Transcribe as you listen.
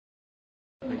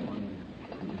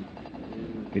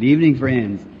Good evening,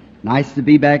 friends. Nice to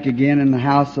be back again in the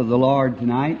house of the Lord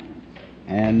tonight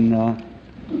and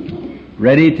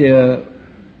ready to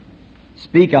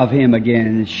speak of Him again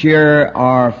and share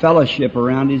our fellowship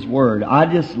around His Word.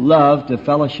 I just love to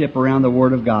fellowship around the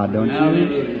Word of God, don't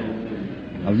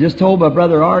you? I was just told by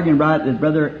Brother Argenbright that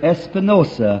Brother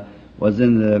Espinosa was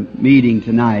in the meeting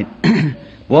tonight.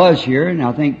 Was here, and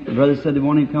I think the brother said they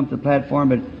wanted him to come to the platform,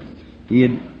 but he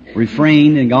had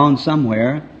refrained and gone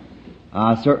somewhere.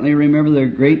 I certainly remember the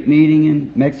great meeting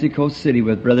in Mexico City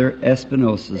with Brother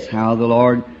Espinosa, how the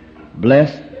Lord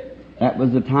blessed. That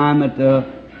was the time that the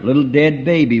little dead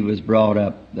baby was brought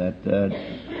up, that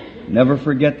never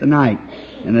forget the night.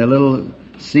 And the little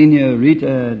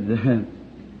senorita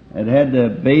had the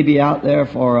baby out there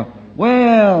for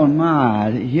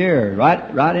here,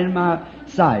 right in my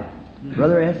sight.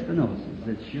 Brother Espinosa,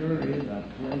 it sure is a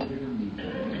pleasure to meet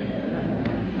you.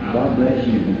 God bless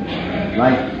you.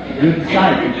 Like good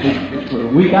sight for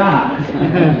weak eyes.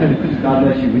 God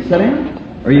bless you. We sit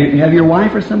down? Or you have your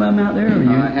wife or some of them out there? Or you?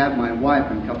 I have my wife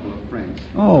and a couple of friends.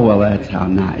 Oh, well, that's how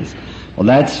nice. Well,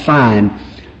 that's fine.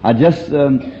 I just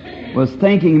was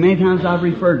thinking, many times I've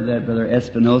referred to that, Brother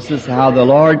Espinosa, how the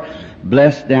Lord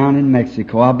blessed down in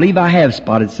Mexico. I believe I have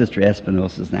spotted Sister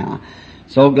Espinosa's now.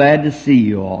 So glad to see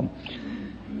you all.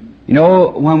 You know,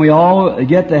 when we all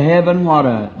get to heaven, what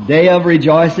a day of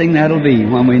rejoicing that'll be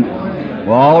when we'll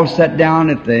all sit down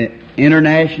at the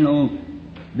international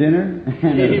dinner,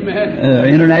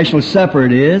 international supper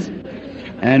it is,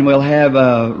 and we'll have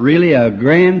really a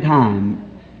grand time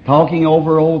talking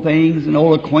over old things and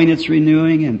old acquaintance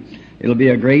renewing, and it'll be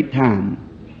a great time.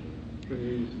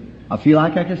 I feel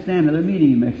like I could stand another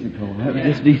meeting in Mexico. That would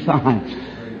just be fine.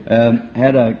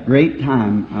 Had a great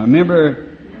time. I remember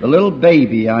the little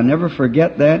baby, I never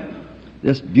forget that.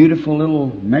 This beautiful little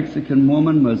Mexican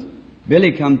woman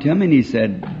Billy come to me and he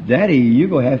said, Daddy, you're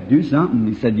going to have to do something.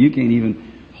 He said, you can't even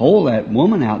hold that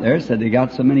woman out there. Said they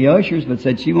got so many ushers, but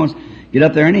said she wants to get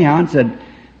up there anyhow. And said,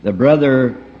 the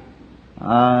brother,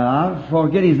 I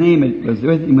forget his name, it was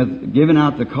with him with giving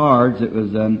out the cards. It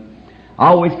was, I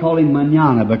always call him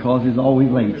Manana because he's always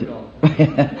late.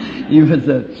 He was,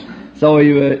 so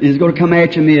he was going to come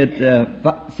after me at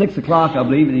 6 o'clock, I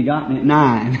believe, and he got me at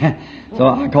 9. So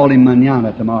I called him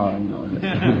Manana tomorrow. You know.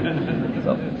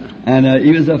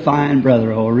 He was a fine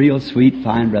brother, a real sweet,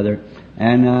 fine brother.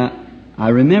 And I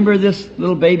remember this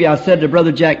little baby. I said to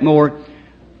Brother Jack Moore,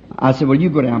 I said, well, you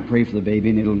go down and pray for the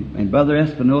baby. And Brother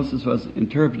Espinosa was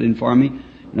interpreting for me.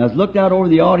 And I was looked out over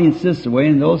the audience this way,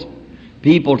 and those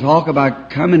people talk about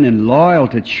coming and loyal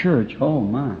to church. Oh,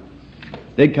 my.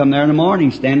 They'd come there in the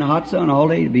morning, stand in the hot sun all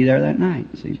day to be there that night.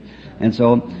 See, and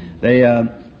so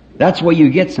that's where you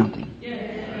get something.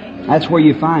 That's where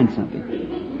you find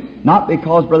something. Not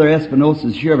because Brother Espinosa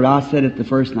is here, but I said it the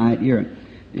first night here.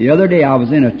 The other day I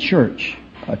was in a church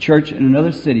in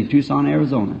another city, Tucson,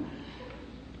 Arizona,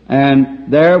 and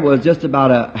there was just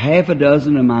about a half a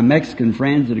dozen of my Mexican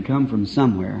friends that had come from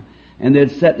somewhere, and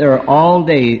they'd sat there all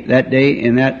day that day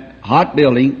in that hot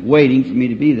building, waiting for me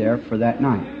to be there for that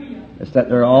night. I sat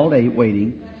there all day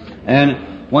waiting. And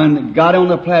when I got on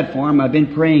the platform, I'd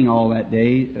been praying all that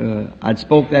day. I'd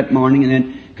spoke that morning and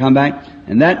then come back.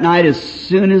 And that night, as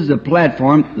soon as the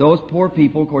platform, those poor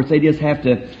people, of course, they just have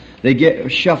to,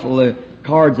 shuffle the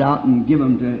cards out and give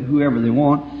them to whoever they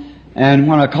want. And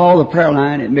when I called the prayer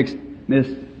line, it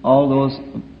missed all those,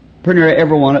 pretty near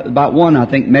everyone, about one, I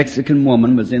think, Mexican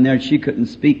woman was in there. She couldn't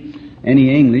speak any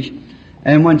English.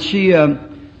 And when she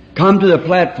come to the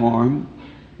platform,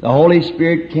 the Holy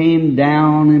Spirit came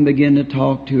down and began to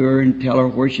talk to her and tell her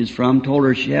where she's from. Told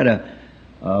her she had a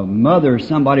mother or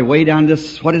somebody way down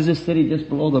this, what is this city just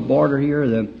below the border here?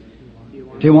 The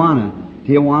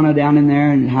Tijuana down in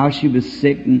there, and how she was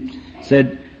sick, and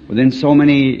said within so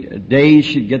many days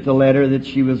she'd get the letter that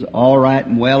she was all right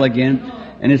and well again.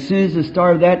 And as soon as it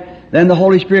started that, then the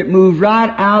Holy Spirit moved right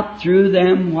out through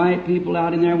them white people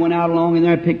out in there, went out along in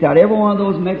there, picked out every one of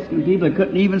those Mexican people that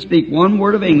couldn't even speak one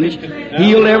word of English,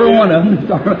 healed every one of them.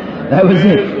 That was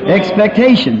it.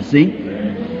 Expectations, see?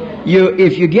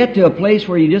 If you get to a place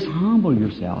where you just humble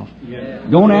yourself,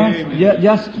 don't ask,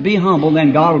 just be humble,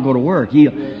 then God will go to work.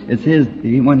 It's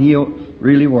when He'll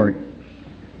really work.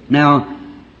 Now,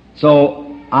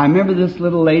 so I remember this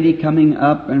little lady coming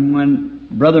up, and when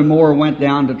Brother Moore went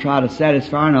down to try to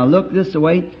satisfy her, and I looked this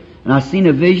way, and I seen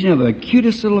a vision of a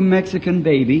cutest little Mexican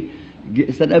baby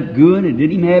set up gooing. It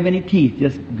didn't even have any teeth,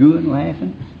 just gooing,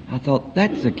 laughing. I thought,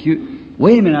 that's a cute.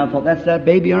 Wait a minute, I thought, that's that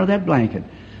baby under that blanket.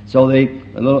 So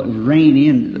it was rainy,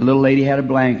 and the little lady had a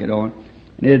blanket on,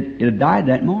 and it had died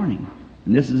that morning.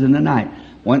 And this is in the night.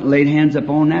 Went and laid hands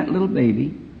upon that little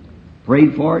baby,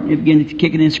 Prayed for it, and it began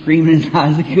kicking and screaming as high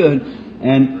as it could.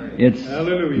 And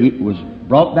it was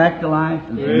brought back to life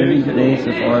and living today,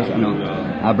 so far as I know.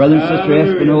 Our brother and sister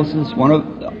Espinosa's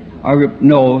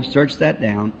search that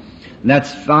down. And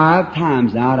that's 5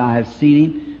 times now that I have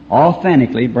seen him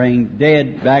authentically bring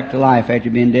dead back to life after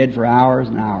being dead for hours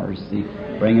and hours. See,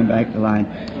 bring him back to life.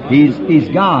 He's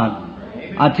God.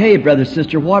 I tell you, brother,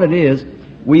 sister, what it is.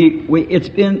 It's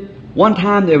been one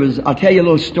time there was. I'll tell you a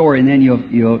little story, and then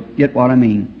you'll get what I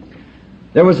mean.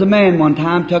 There was a man one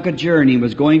time took a journey,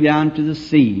 was going down to the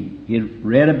sea. He had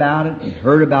read about it, he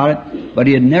heard about it, but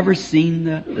he had never seen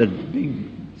the big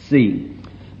sea.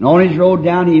 And on his road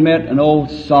down, he met an old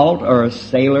salt or a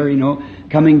sailor,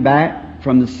 coming back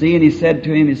from the sea, and he said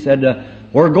to him,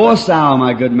 "Where goest thou,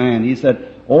 my good man?" He said,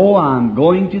 "Oh, I'm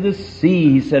going to the sea."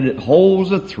 He said, "It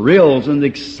holds the thrills and the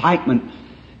excitement."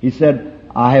 He said,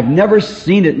 "I have never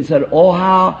seen it." And said, "Oh,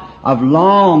 how I've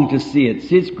longed to see it.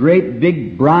 See its great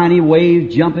big briny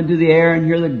waves jump into the air and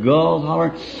hear the gulls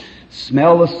holler,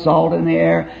 smell the salt in the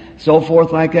air," so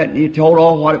forth like that. And he told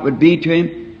all what it would be to him.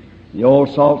 The old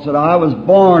salt said, "I was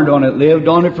born on it, lived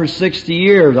on it for 60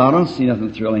 years. I don't see nothing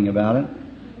thrilling about it."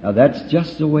 Now that's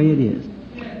just the way it is.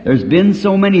 There's been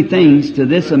so many things to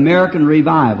this American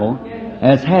revival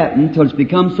has happened till it's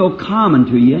become so common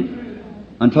to you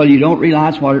until you don't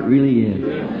realize what it really is.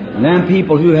 And then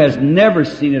people who has never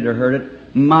seen it or heard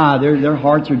it, their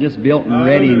hearts are just built and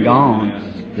ready and gone.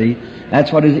 See?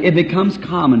 That's what it becomes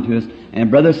common to us. And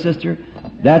brother, sister,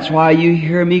 that's why you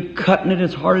hear me cutting it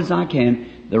as hard as I can.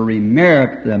 The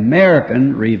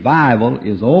American revival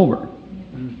is over.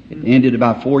 It ended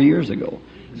about 4 years ago.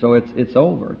 So it's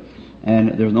over.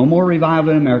 And there's no more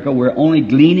revival in America. We're only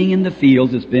gleaning in the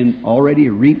fields. It's been already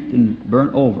reaped and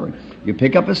burnt over. You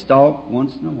pick up a stalk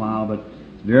once in a while, but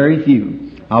very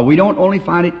few. We don't only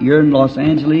find it here in Los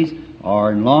Angeles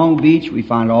or in Long Beach. We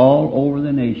find it all over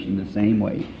the nation the same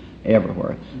way,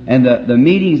 everywhere. And the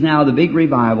meetings now, the big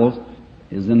revivals,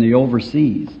 is in the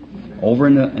overseas, over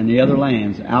in the other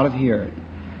lands, out of here.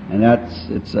 And I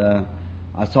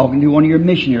was talking to one of your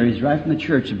missionaries right from the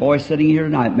church. The boy sitting here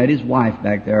tonight met his wife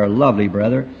back there, a lovely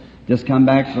brother, just come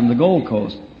back from the Gold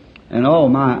Coast. And oh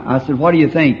my, I said, "What do you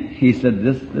think?" He said,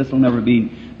 This will never be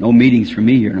no meetings for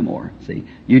me here no more. See,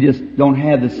 you just don't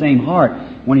have the same heart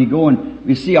when you go and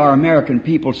we see our American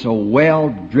people so well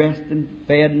dressed and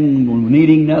fed and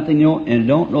needing nothing, and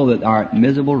don't know that our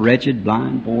miserable, wretched,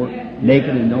 blind, poor, naked,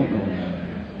 and don't know that.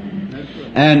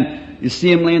 And you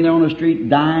see them laying there on the street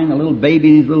dying, a little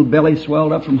baby, his little belly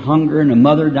swelled up from hunger, and a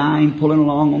mother dying, pulling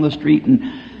along on the street, and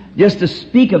just to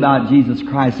speak about Jesus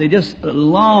Christ. They just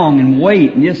long and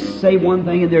wait and just say one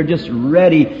thing and they're just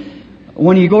ready.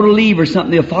 When you go to leave or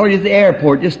something, they'll follow you to the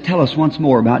airport. Just tell us once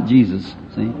more about Jesus.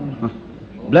 See?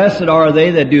 Blessed are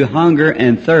they that do hunger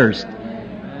and thirst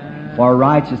for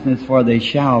righteousness, for they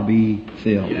shall be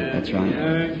filled. That's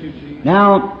right.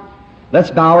 Now,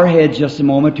 let's bow our heads just a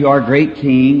moment to our great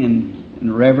King and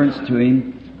in reverence to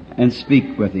Him and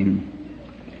speak with Him.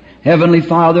 Heavenly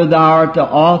Father, Thou art the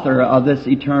author of this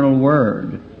eternal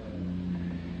Word.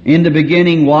 In the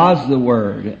beginning was the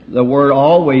Word. The Word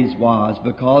always was,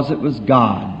 because it was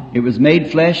God. It was made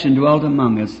flesh and dwelt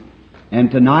among us. And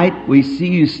tonight we see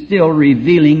You still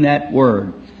revealing that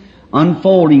Word,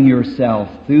 unfolding Yourself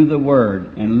through the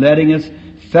Word and letting us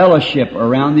fellowship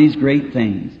around these great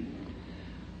things.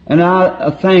 And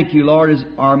I thank You, Lord, as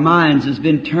our minds has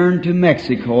been turned to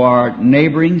Mexico, our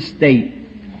neighboring state.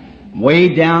 Way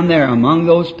down there among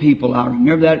those people, I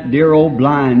remember that dear old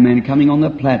blind man coming on the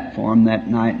platform that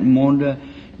night and wanted to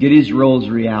get his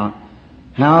rosary out.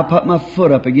 How I put my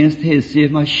foot up against his, see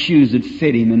if my shoes would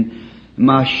fit him, and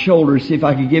my shoulders, see if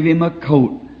I could give him a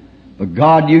coat. But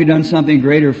God, You done something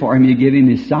greater for him. You give him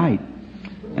his sight.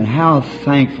 And how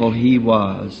thankful he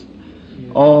was.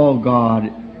 Oh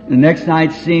God. The next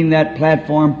night seeing that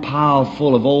platform piled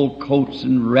full of old coats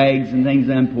and rags and things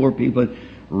them poor people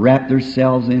wrap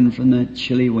themselves in from the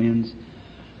chilly winds.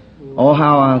 Oh,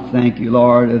 how I thank You,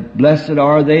 Lord. Blessed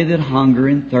are they that hunger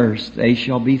and thirst. They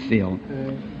shall be filled.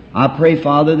 I pray,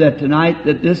 Father, that tonight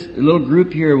that this little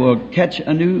group here will catch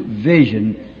a new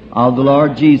vision of the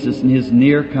Lord Jesus and His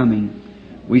near coming.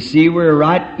 We see we're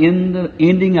right in the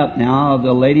ending up now of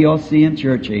the Laodicean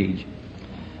church age.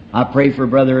 I pray for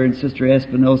Brother and Sister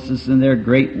Espinosa and their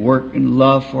great work and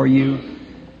love for You,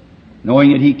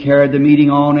 knowing that he carried the meeting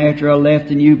on after I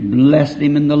left, and You blessed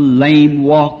him, and the lame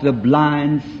walked, the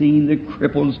blind seen, the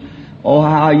cripples. Oh,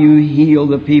 how You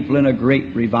healed the people in a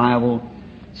great revival.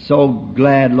 So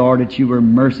glad, Lord, that You were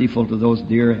merciful to those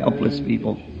dear helpless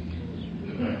people.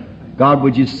 God,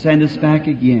 would You send us back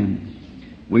again?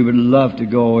 We would love to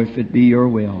go if it be Your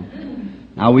will.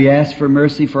 Now we ask for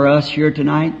mercy for us here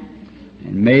tonight.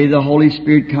 And may the Holy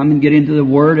Spirit come and get into the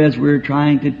Word as we're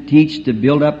trying to teach, to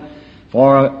build up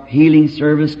for a healing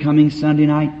service coming Sunday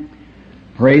night.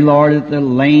 Pray, Lord, that the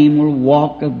lame will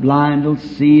walk, the blind will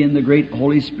see, and the great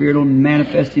Holy Spirit will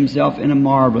manifest Himself in a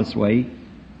marvelous way.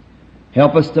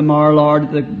 Help us tomorrow, Lord,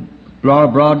 at the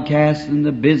broadcast and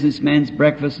the businessman's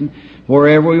breakfast, and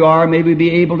wherever we are, may we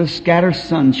be able to scatter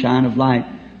sunshine of light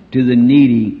to the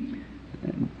needy,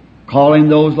 calling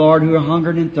those, Lord, who are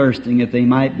hungering and thirsting, that they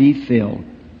might be filled.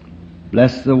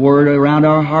 Bless the Word around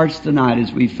our hearts tonight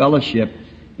as we fellowship.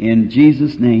 In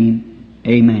Jesus' name,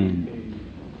 amen.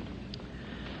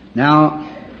 Now,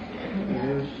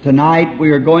 tonight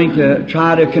we are going to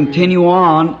try to continue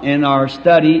on in our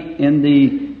study in the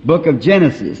book of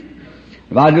Genesis.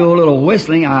 If I do a little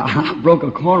whistling, I broke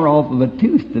a corner off of a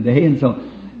tooth today, and so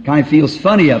it kind of feels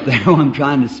funny up there when I'm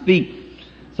trying to speak.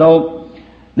 So,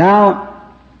 now,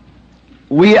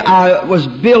 I was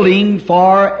building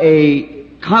for a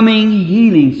coming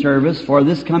healing service for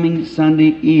this coming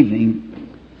Sunday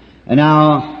evening. And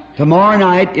now, tomorrow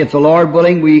night, if the Lord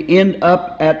willing, we end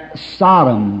up at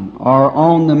Sodom, or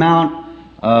on the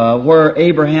mount where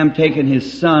Abraham taken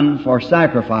his son for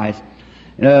sacrifice.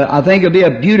 I think it'll be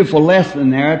a beautiful lesson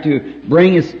there to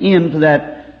bring us into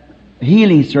that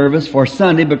healing service for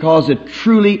Sunday, because it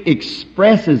truly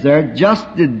expresses there just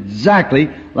exactly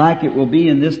like it will be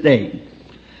in this day.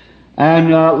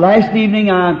 And last evening,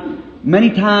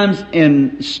 many times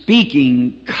in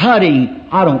speaking, cutting,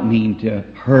 I don't mean to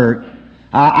hurt.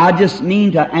 I just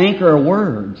mean to anchor a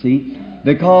word, see,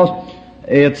 because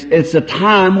it's a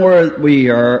time where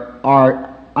we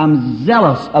I'm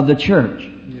zealous of the church.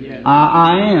 Yes.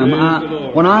 I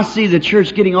am. When I see the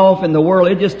church getting off in the world,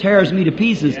 it just tears me to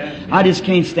pieces. Yes. I just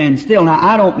can't stand still. Now,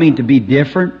 I don't mean to be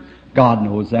different. God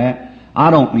knows that.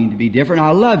 I don't mean to be different.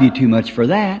 I love you too much for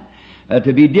that,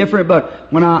 to be different.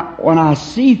 But when I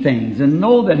see things and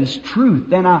know that it's truth,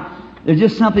 then there's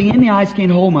just something in me. I just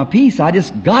can't hold my peace. I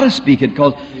just got to speak it,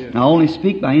 because I only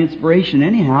speak by inspiration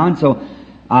anyhow. And so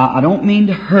I don't mean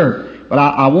to hurt, but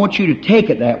I want you to take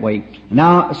it that way.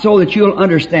 Now, so that you'll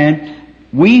understand,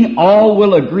 we all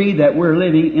will agree that we're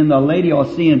living in the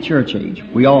Laodicean church age.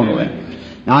 We all know that.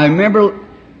 Now, I remember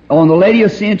on the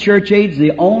Laodicean church age,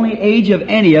 the only age of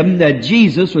any of them that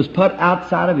Jesus was put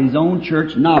outside of His own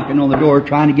church, knocking on the door,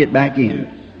 trying to get back in.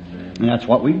 And that's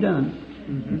what we've done.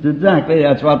 Exactly.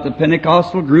 That's what the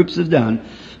Pentecostal groups have done.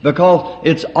 Because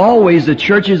it's always, the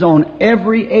churches on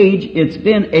every age, it's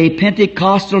been a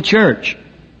Pentecostal church.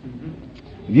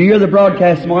 If you hear the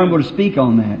broadcast tomorrow, I'm going to speak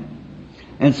on that.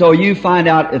 And so you find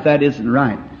out if that isn't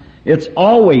right. It's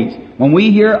always, when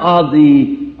we hear of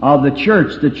the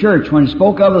church, when it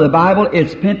spoke of the Bible,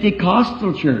 it's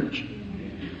Pentecostal church.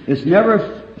 It's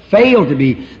never failed to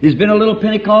be. There's been a little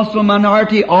Pentecostal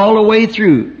minority all the way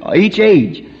through each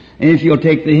age. And if you'll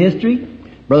take the history,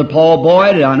 Brother Paul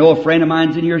Boyd, I know a friend of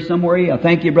mine's in here somewhere. I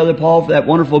thank you, Brother Paul, for that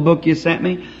wonderful book you sent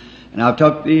me. And I've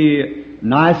took the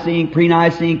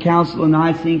pre-Nicene Council and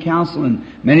Nicene Council, and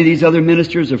many of these other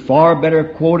ministers are far better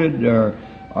quoted or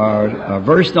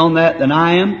versed on that than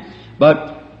I am.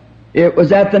 But it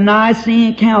was at the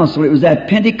Nicene Council, it was that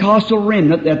Pentecostal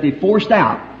remnant that they forced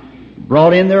out,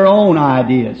 brought in their own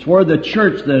ideas, where the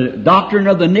church, the doctrine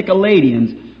of the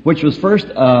Nicolaitans, which was first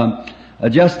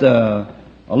just a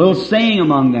little saying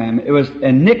among them. It was,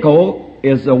 and Nico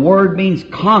is the word means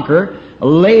conquer.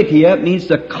 Laetia means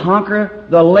to conquer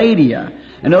the Ladia.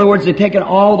 In other words, they've taken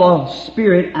all the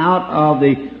spirit out of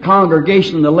the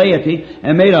congregation, the laity,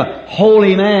 and made a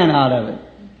holy man out of it.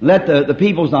 Let the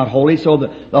people's not holy, so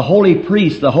the holy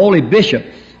priest, the holy bishop,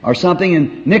 or something,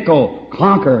 and Nico,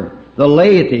 conquer the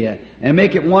laity, and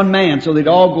make it one man, so they'd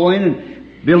all go in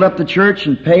and build up the church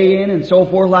and pay in and so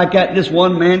forth like that. This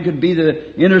one man could be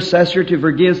the intercessor to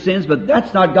forgive sins, but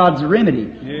that's not God's remedy.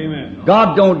 Amen.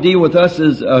 God don't deal with us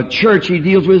as a church. He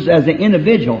deals with us as an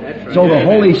individual. Right. So the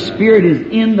Holy Spirit is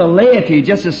in the laity,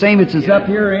 just the same as it's up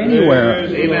here or anywhere.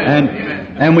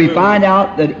 Amen. And we find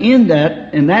out that in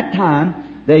that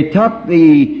time, they took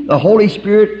the Holy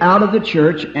Spirit out of the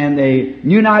church, and they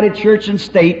united church and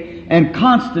state. And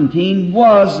Constantine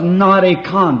was not a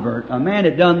convert. A man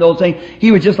had done those things.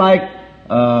 He was just like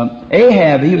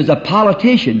Ahab. He was a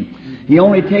politician. He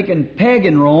only taken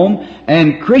pagan Rome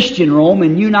and Christian Rome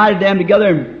and united them together,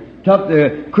 and took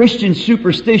the Christian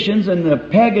superstitions and the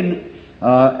pagan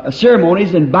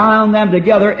ceremonies and bound them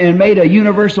together and made a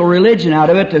universal religion out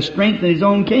of it to strengthen his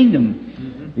own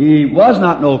kingdom. He was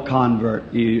not no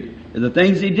convert. The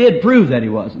things he did prove that he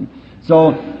wasn't.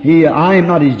 So I am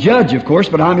not his judge, of course,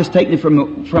 but I'm just taking it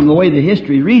from the way the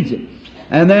history reads it.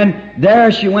 And then there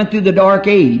she went through the dark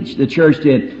age, the church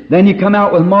did. Then you come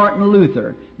out with Martin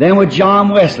Luther, then with John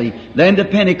Wesley, then to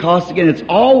Pentecost again. It's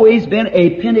always been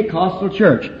a Pentecostal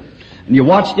church. And you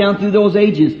watch down through those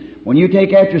ages, when you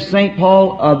take after St.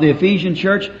 Paul of the Ephesian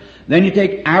church, then you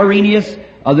take Irenaeus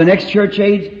of the next church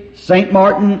age, St.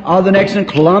 Martin of the next, and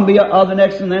Columbia of the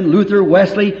next, and then Luther,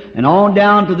 Wesley, and on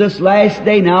down to this last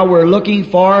day. Now we're looking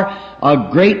for a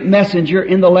great messenger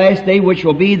in the last day, which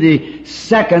will be the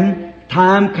second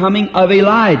time coming of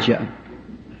Elijah.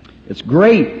 It's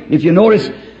great. If you notice,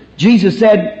 Jesus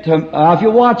said to, if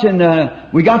you're watching,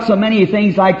 we got so many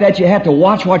things like that, you have to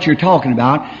watch what you're talking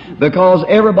about, because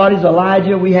everybody's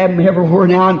Elijah. We have them everywhere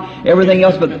now and everything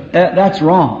else, but that's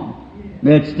wrong.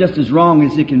 It's just as wrong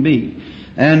as it can be.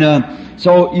 And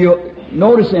so you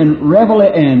notice in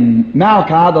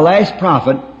Malachi, the last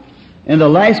prophet, in the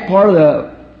last part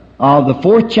of the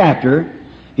 4th chapter,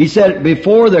 he said,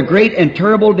 "Before the great and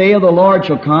terrible day of the Lord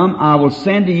shall come, I will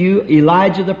send to you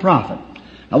Elijah the prophet."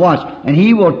 Now watch. "And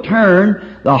he will turn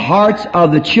the hearts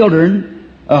of the children,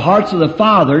 hearts of the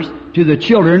fathers to the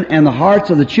children, and the hearts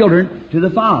of the children to the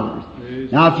fathers."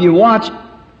 Now if you watch,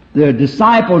 the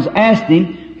disciples asked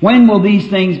him, "When will these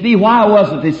things be?" Why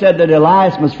was it they said that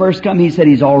Elias must first come? He said,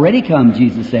 "He's already come,"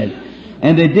 Jesus said.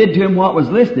 And they did to him what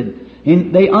was listed.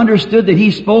 And they understood that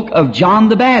he spoke of John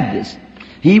the Baptist.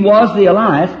 He was the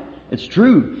Elias. It's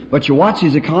true. But you watch,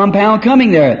 there's a compound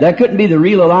coming there. That couldn't be the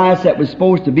real Elias that was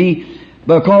supposed to be,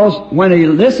 because when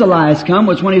this Elias come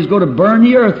was when he was going to burn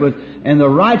the earth with, and the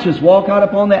righteous walk out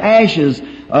upon the ashes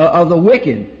of the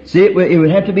wicked. See, it would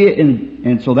have to be,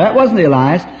 and so that wasn't the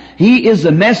Elias. He is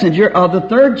the messenger of the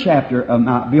 3rd chapter of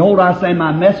 "Behold, I send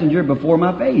my messenger before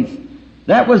my face."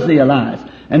 That was the Elias.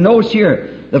 And notice here,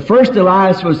 the first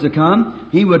Elias was to come.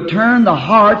 He would turn the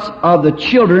hearts of the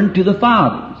children to the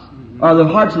fathers, or the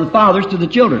hearts of the fathers to the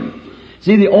children.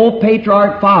 See, the old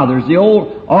patriarch fathers, the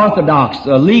old orthodox,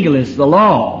 the legalists, the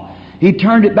law, he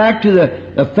turned it back to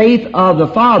the faith of the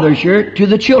fathers here to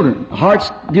the children, hearts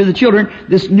to the children,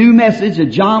 this new message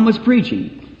that John was preaching.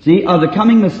 See, of the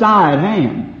coming Messiah at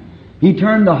hand. He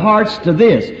turned the hearts to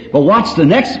this. But watch the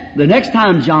next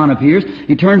time John appears,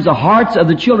 he turns the hearts of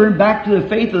the children back to the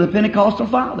faith of the Pentecostal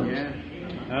fathers.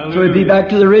 Yeah. So it'd be back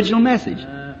to the original message.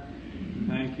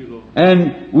 Thank you, Lord.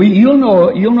 And you'll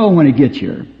know when it gets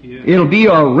here. Yeah. It'll be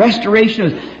a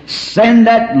restoration. Send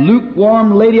that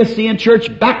lukewarm Laodicean church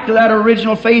back to that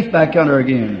original faith back under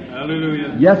again.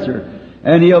 Hallelujah. Yes, sir.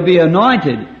 And he'll be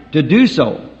anointed to do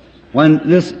so. When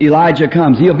this Elijah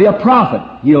comes, he'll be a prophet.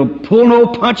 He'll pull no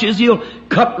punches. He'll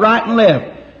cut right and left.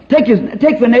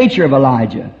 Take the nature of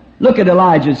Elijah. Look at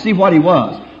Elijah and see what he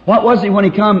was. What was he when he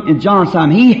come in John's time?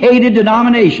 He hated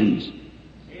denominations.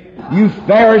 You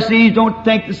Pharisees, don't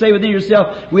think to say within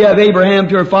yourself, "We have Abraham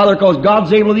to our father," because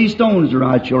God's able these stones to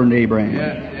rise children to Abraham.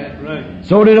 Yeah, right.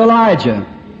 So did Elijah.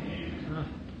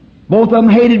 Both of them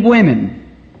hated women,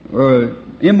 or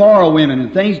immoral women,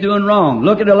 and things doing wrong.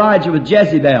 Look at Elijah with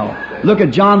Jezebel. Look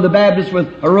at John the Baptist with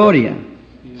Herodias.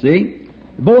 See?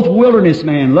 Both wilderness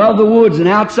men, love the woods and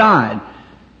outside.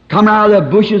 Come out of the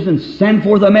bushes and send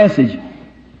forth a message.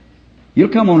 You'll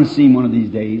come on a scene one of these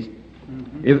days.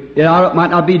 It might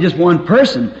not be just one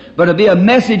person, but it'll be a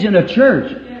message in a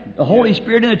church. The Holy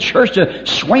Spirit in a church to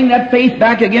swing that faith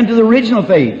back again to the original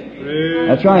faith.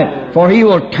 That's right. For he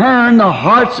will turn the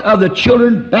hearts of the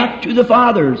children back to the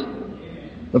fathers.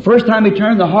 The first time he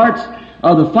turned the hearts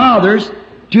of the fathers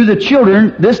to the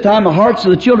children, this time the hearts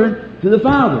of the children to the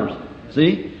fathers.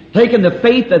 See? Taking the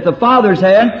faith that the fathers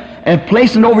had and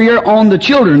placing it over here on the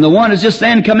children, the one is just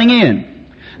then coming in.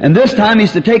 And this time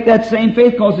he's to take that same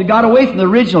faith, because he got away from the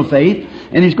original faith,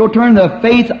 and he's going to turn the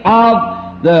faith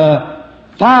of the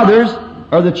fathers,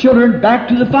 or the children, back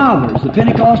to the fathers, the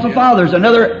Pentecostal fathers.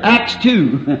 Another Acts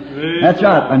 2. That's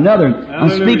right, another. I'm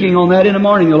speaking on that in the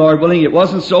morning, the Lord willing. It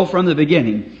wasn't so from the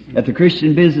beginning. At the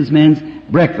Christian Businessmen's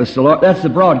Breakfast, the Lord, that's the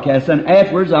broadcast. And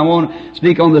afterwards I want to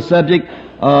speak on the subject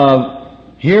of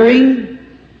hearing,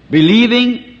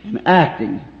 believing, and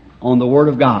acting on the Word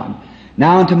of God.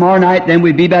 Now and tomorrow night, then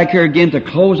we'll be back here again to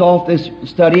close off this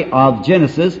study of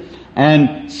Genesis.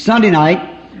 And Sunday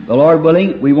night, the Lord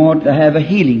willing, we want to have a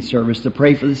healing service to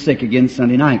pray for the sick again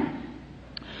Sunday night.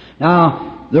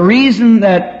 Now, the reason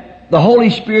that the Holy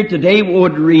Spirit today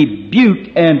would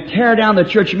rebuke and tear down the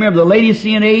church, remember the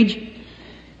Laodicean age?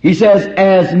 He says,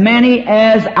 "As many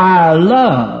as I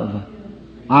love,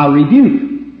 I rebuke.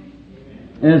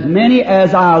 As many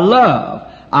as I love,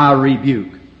 I rebuke."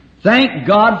 Thank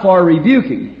God for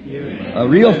rebuking. A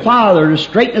real father to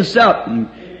straighten us up and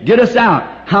get us out.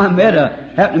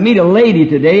 I happened to meet a lady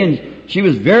today, and she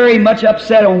was very much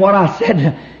upset on what I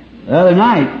said the other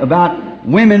night about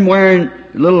women wearing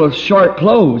little short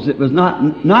clothes. It was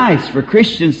not nice for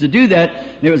Christians to do that.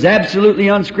 And it was absolutely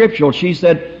unscriptural. She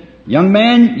said, young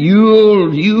man, you'll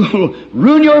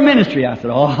ruin your ministry. I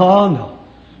said, oh, no.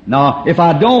 No, if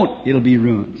I don't, it'll be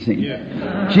ruined. See?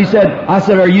 Yeah. I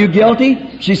said, are you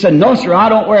guilty? She said, no, sir, I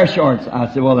don't wear shorts.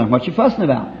 I said, well, then what you fussing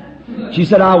about? She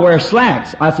said, I wear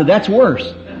slacks. I said, that's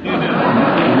worse.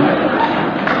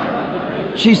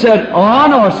 She said, oh,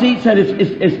 no, see, said,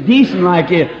 it's decent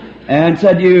like it. And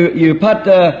said, you put,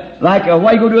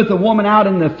 what you go do with the woman out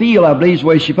in the field, I believe is the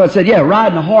way she put it. Said, yeah,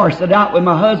 riding a horse. Said, out with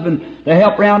my husband to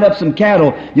help round up some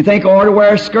cattle. You think I ought to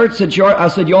wear a skirt? I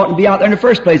said, you oughtn't to be out there in the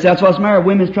first place. That's what's the matter.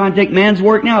 Women's trying to take man's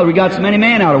work now. We got so many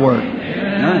men out of work.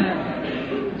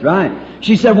 Right. That's right.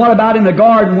 She said, what about in the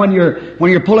garden when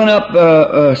you're pulling up,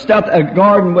 a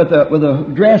garden with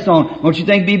a dress on? Don't you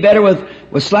think it'd be better with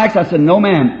slacks? I said, no,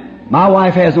 ma'am. My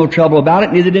wife has no trouble about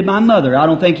it, neither did my mother. I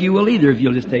don't think you will either if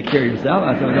you'll just take care of yourself.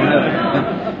 I said, I don't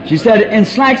have. She said, and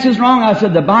slacks is wrong. I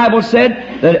said, the Bible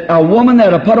said that a woman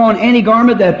that'll put on any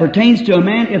garment that pertains to a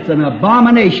man, it's an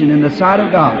abomination in the sight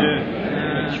of God.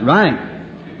 That's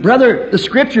right. Brother, the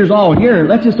Scripture's all here.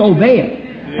 Let's just obey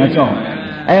it. That's all.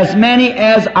 As many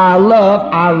as I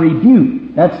love, I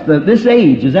rebuke. That's this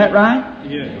age. Is that right?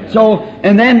 Yeah. So,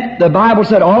 and then the Bible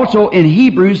said also in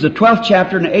Hebrews, the 12th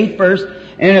chapter and the 8th verse,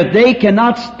 and if they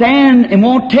cannot stand and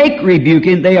won't take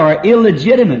rebuking, they are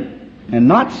illegitimate and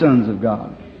not sons of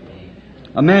God.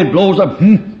 A man blows up, a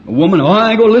woman, I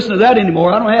ain't going to listen to that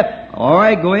anymore. I don't have. All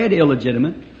right, go ahead,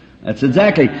 illegitimate. That's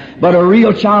exactly. But a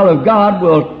real child of God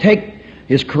will take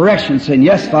his correction, saying,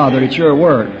 yes, Father, it's your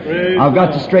word. Praise I've got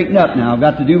to God. straighten up now. I've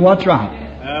got to do what's right.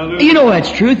 Hallelujah. You know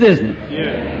that's truth, isn't it?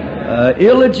 Yeah.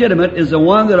 Illegitimate is the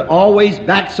one that always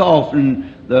backs off and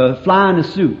the fly in the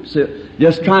soup. So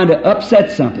just trying to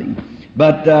upset something.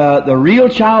 But the real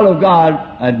child of God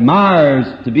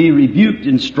admires to be rebuked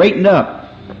and straightened up.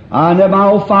 My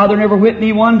old father never whipped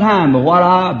me one time, but what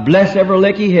I bless every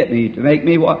lick he hit me to make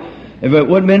me what. If it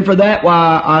wouldn't have been for that,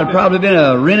 why, I'd probably been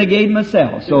a renegade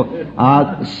myself. So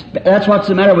that's what's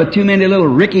the matter with too many little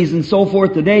rickies and so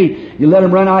forth today. You let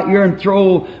them run out here and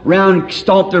throw around,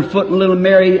 stomp their foot in little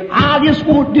Mary. I just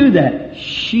won't do that.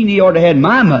 She ought to have had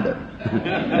my mother.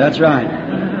 That's right.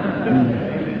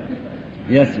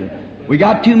 Yes, sir. We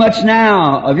got too much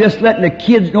now of just letting the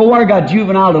kids know where got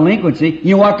juvenile delinquency.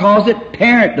 You know what caused it?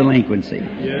 Parent delinquency.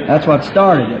 Yeah. That's what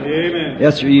started it. Amen.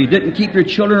 Yes, sir. You didn't keep your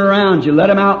children around. You let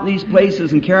them out in these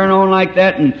places and carrying on like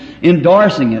that and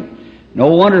endorsing it. No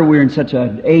wonder we're in such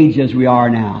an age as we are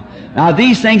now. Now,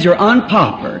 these things are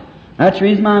unpopular. That's the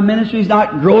reason my ministry's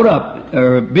not grown up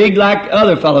or big like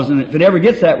other fellows. And if it ever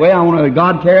gets that way, I want to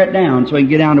God tear it down so I can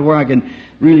get down to where I can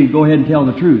really go ahead and tell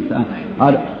the truth.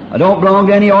 I don't belong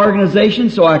to any organization,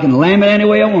 so I can lamb it any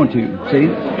way I want to. See?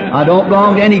 I don't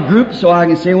belong to any group, so I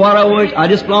can say what I wish. I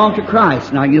just belong to Christ,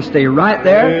 and I can just stay right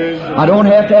there. I don't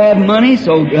have to have money,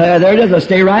 so there it is. I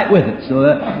stay right with it. So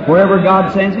that wherever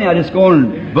God sends me, I just go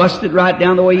and bust it right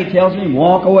down the way He tells me and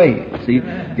walk away. See?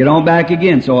 Get on back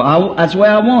again. So that's the way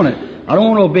I want it. I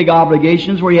don't want no big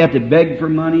obligations where you have to beg for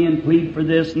money and plead for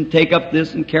this and take up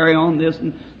this and carry on this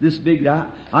and this big.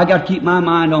 I got to keep my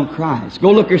mind on Christ.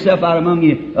 Go look yourself out among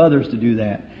you others to do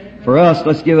that. For us,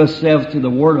 let's give ourselves to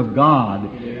the Word of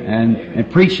God and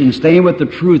preaching, staying with the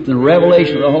truth and the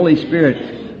revelation of the Holy Spirit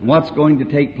and what's going to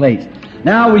take place.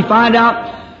 Now we find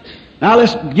out, now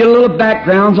let's get a little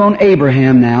backgrounds on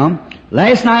Abraham now.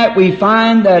 Last night we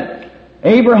find that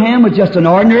Abraham was just an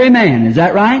ordinary man. Is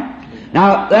that right?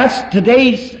 Now, that's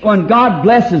today's, when God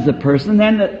blesses a person,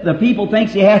 then the people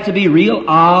thinks he has to be real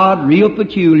odd, real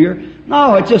peculiar.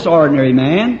 No, it's just ordinary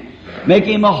man. Make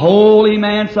him a holy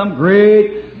man, some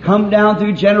great, come down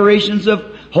through generations of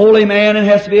holy man and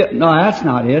has to be, no, that's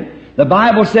not it. The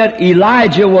Bible said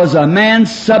Elijah was a man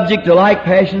subject to like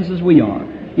passions as we are.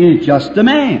 He's just a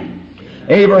man.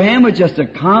 Abraham was just a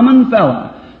common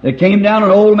fellow that came down, an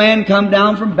old man come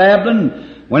down from Babylon,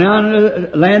 went out to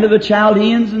the land of the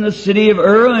Chaldeans in the city of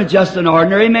Ur, and just an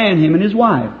ordinary man, him and his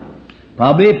wife.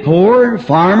 Probably a poor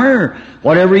farmer,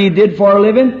 whatever he did for a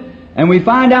living. And we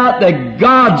find out that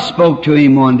God spoke to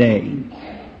him one day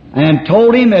and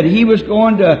told him that he was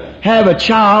going to have a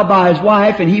child by his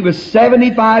wife, and he was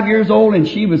 75 years old and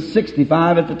she was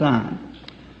 65 at the time.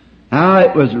 Now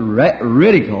it was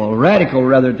radical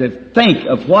rather, to think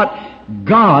of what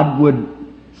God would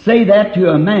say that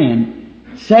to a man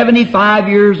 75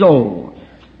 years old.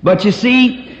 But you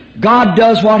see, God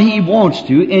does what He wants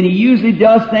to, and He usually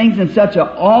does things in such an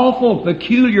awful,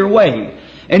 peculiar way.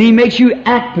 And He makes you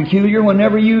act peculiar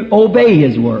whenever you obey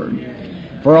His Word.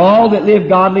 For all that live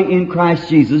godly in Christ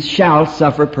Jesus shall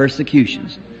suffer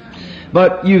persecutions.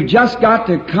 But you've just got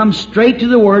to come straight to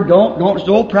the Word.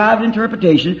 Don't private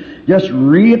interpretation. Just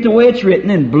read it the way it's written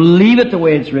and believe it the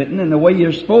way it's written and the way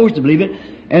you're supposed to believe it.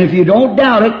 And if you don't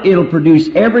doubt it, it'll produce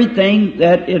everything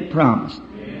that it promised.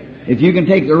 If you can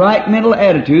take the right mental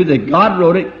attitude that God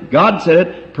wrote it, God said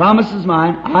it, promise is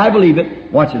mine, I believe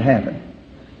it, watch it happen.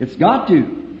 It's got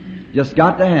to. Just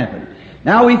got to happen.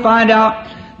 Now we find out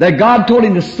that God told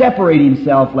him to separate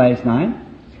himself last night.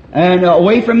 And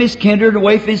away from his kindred,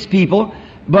 away from his people.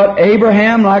 But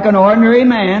Abraham, like an ordinary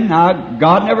man, now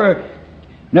God never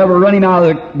run him out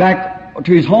of back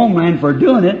to his homeland for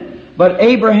doing it. But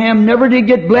Abraham never did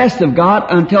get blessed of God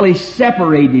until he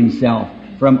separated himself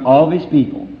from all of his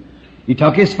people. He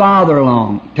took his father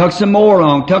along, took some more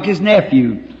along, took his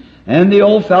nephew. And the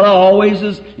old fellow always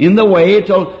is in the way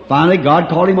until finally God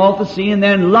called him off the sea. And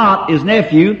then Lot, his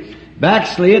nephew,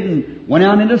 backslid and went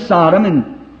out into Sodom.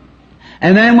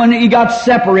 And then when he got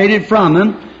separated from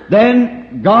him,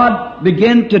 then God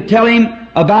began to tell him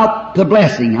about the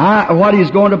blessing, what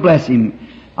he's going to bless him.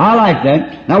 I like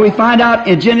that. Now we find out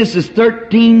in Genesis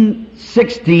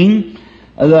 13:16,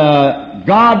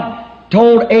 God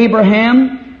told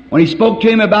Abraham, when he spoke to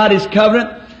him about his covenant,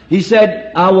 he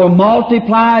said, I will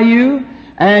multiply you,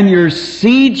 and your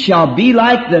seed shall be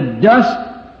like the dust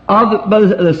of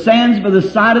the sands by the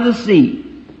side of the sea,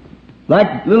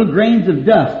 like little grains of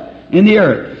dust in the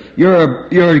earth.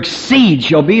 Your seed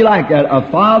shall be like that, a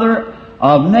father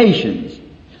of nations.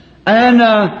 And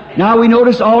now we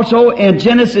notice also in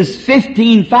Genesis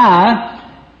 15:5,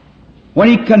 when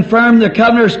he confirmed the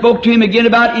covenant or spoke to him again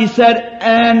about it, he said,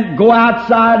 and go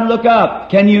outside and look up.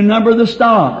 Can you number the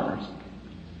stars?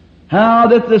 How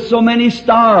that there's so many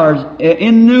stars,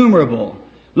 innumerable.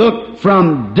 Look,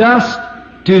 from dust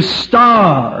to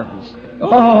stars.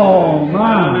 Oh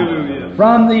my!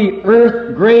 From the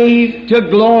earth grave to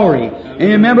glory. And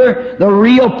remember, the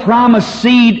real promised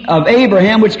seed of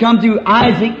Abraham, which come through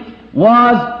Isaac,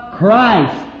 was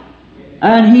Christ.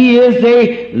 And He is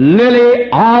the lily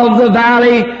of the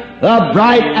valley, the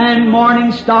bright and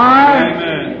morning star,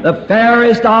 Amen. The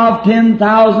fairest of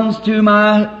 10,000s to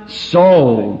my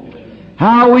soul.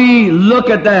 How we look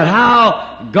at that,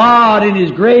 how God in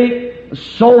His great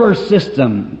solar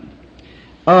system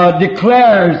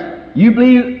declares, you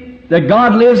believe that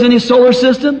God lives in His solar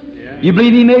system? Yeah. You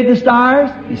believe He made the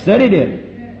stars? He said He did.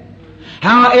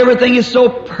 How everything is so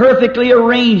perfectly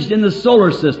arranged in the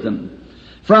solar system.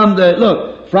 From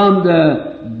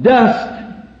the dust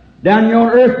down here on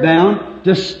earthbound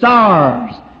to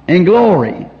stars and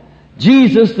glory.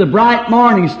 Jesus, the bright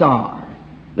morning star,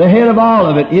 the head of all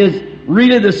of it, is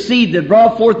really the seed that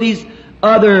brought forth these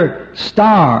other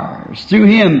stars through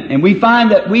Him. And we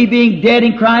find that we being dead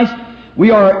in Christ,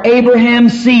 we are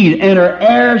Abraham's seed and are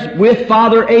heirs with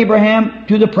Father Abraham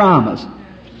to the promise.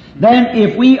 Then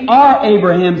if we are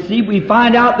Abraham's seed, we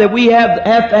find out that we have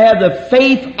to have the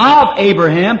faith of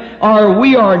Abraham, or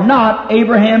we are not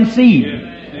Abraham's seed.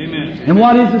 Amen. And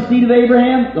what is the seed of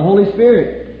Abraham? The Holy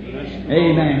Spirit.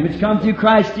 Amen. Which comes through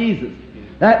Christ Jesus.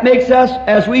 That makes us,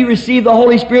 as we receive the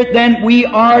Holy Spirit, then we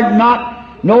are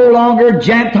no longer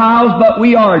Gentiles, but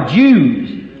we are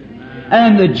Jews.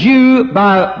 And the Jew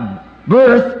by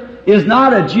birth is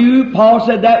not a Jew. Paul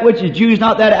said that which is Jew is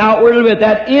not that outwardly, but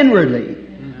that inwardly.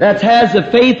 That has the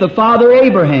faith of Father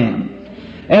Abraham.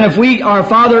 And if we are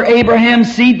Father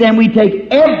Abraham's seed, then we take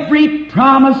every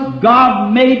promise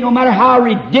God made, no matter how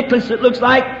ridiculous it looks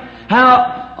like,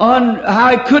 how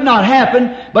it could not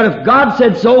happen, but if God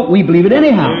said so, we believe it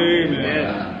anyhow.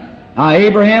 Amen. Now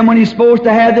Abraham, when he's supposed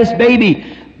to have this baby,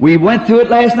 we went through it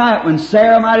last night when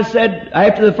Sarah might have said,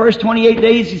 after the first 28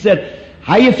 days, she said,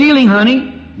 how you feeling,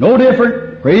 honey? No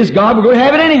different. Praise God, we're going to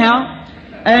have it anyhow.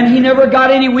 And he never got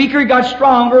any weaker, he got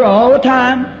stronger all the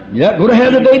time. Yep, go to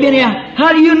have the baby anyhow.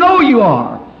 How do you know you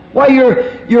are? Why,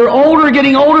 you're older,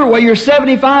 getting older. Well, you're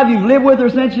 75, you've lived with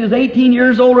her since she was 18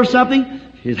 years old or something,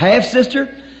 his half-sister.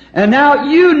 And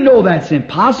now you know that's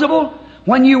impossible.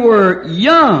 When you were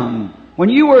young, when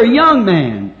you were a young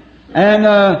man, and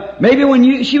maybe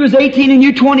when she was 18 and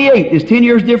you 28, there's 10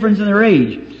 years difference in their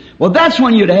age. Well, that's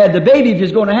when you'd have had the baby if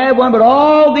you're going to have one, but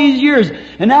all these years,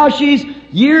 and now she's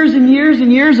years and years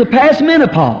and years of past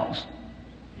menopause.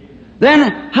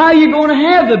 Then how are you going to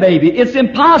have the baby? It's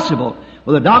impossible.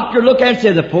 Well, the doctor looked at it and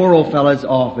said, the poor old fellow's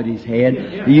off at his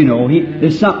head. You know,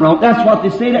 there's something wrong. That's what they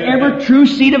say to every true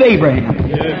seed of Abraham.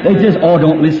 They just,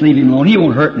 let's leave him alone. He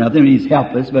won't hurt nothing. He's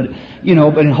helpless, but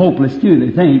hopeless too,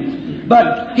 they think.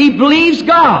 But he believes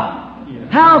God.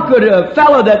 How could a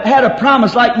fellow that had a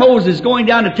promise like Moses going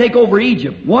down to take over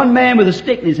Egypt, one man with a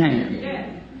stick in his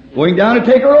hand, going down to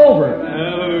take her over?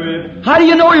 How do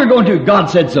you know you're going to? God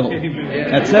said so.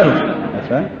 That settles it.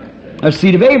 That's right. a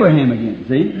seed of Abraham again,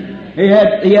 see? He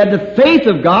had the faith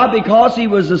of God because he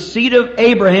was the seed of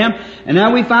Abraham. And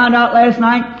now we found out last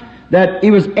night that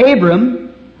he was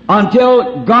Abram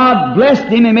until God blessed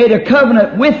him and made a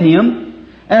covenant with him.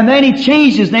 And then he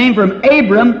changed his name from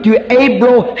Abram to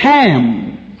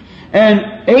Abraham.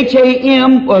 And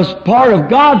H-A-M was part of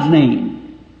God's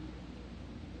name.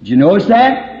 Did you notice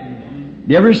that?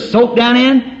 You ever soak down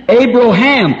in?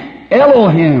 Abraham,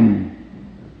 Elohim.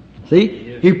 See?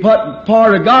 He put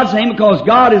part of God's name because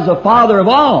God is the Father of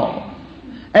all.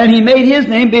 And He made His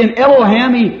name, being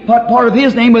Elohim, He put part of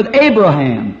His name with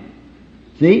Abraham.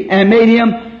 See? And made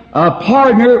him a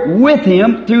partner with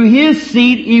him. Through his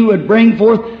seed He would bring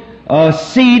forth a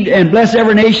seed and bless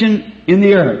every nation in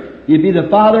the earth. He'd be the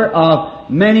father of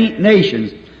many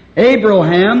nations.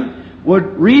 Abraham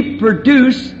would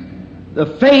reproduce the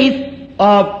faith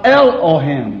of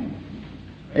Elohim.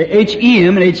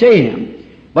 H-E-M and H-A-M.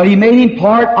 But He made him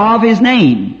part of His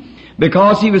name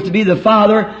because he was to be the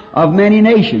father of many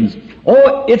nations.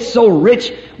 Oh, it's so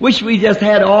rich. Wish we just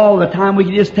had all the time. We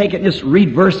could just take it and just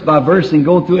read verse by verse and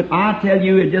go through it. I tell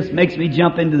you, it just makes me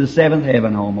jump into the seventh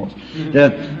heaven almost.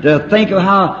 To think of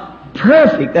how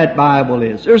perfect that Bible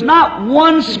is. There's not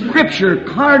one scripture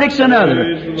contradicts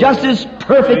another. Just as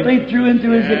perfectly through and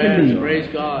through as it can be.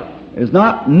 Praise God. There's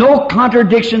no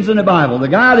contradictions in the Bible. The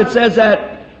guy that says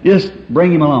that, just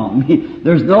bring him along.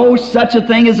 There's no such a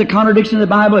thing as a contradiction in the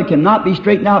Bible. It cannot be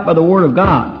straightened out by the Word of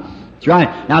God. That's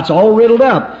right. Now it's all riddled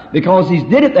up because He's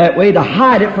did it that way to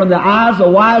hide it from the eyes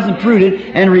of wise and prudent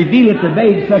and reveal it to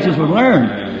babes such as would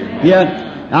learn.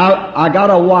 Yeah. Now I got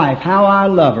a wife. How I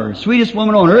love her. Sweetest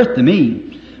woman on earth to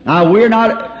me. Now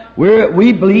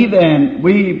we believe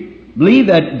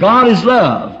that God is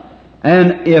love.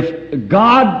 And if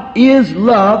God is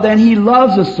love, then He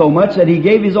loves us so much that He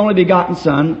gave His only begotten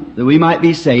Son that we might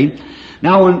be saved.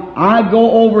 Now when I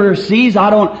go overseas, I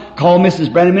don't call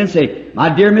Mrs. Branham and say, "My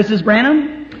dear Mrs.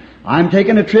 Branham, I'm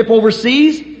taking a trip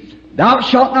overseas. Thou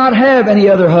shalt not have any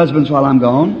other husbands while I'm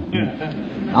gone.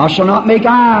 Thou shalt not make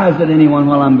eyes at anyone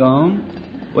while I'm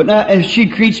gone." And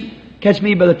she'd catch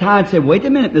me by the tie and say, "Wait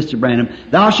a minute, Mr. Branham.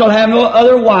 Thou shalt have no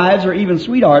other wives or even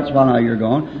sweethearts while you're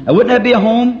gone." Now, wouldn't that be a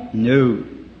home? No.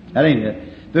 That ain't it.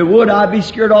 If it would, I'd be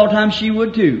scared all the time. She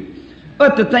would too.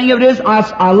 But the thing of it is,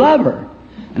 I love her.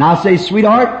 And I say,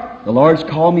 "Sweetheart, the Lord's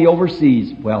called me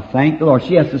overseas." Well, thank the Lord.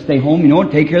 She has to stay home,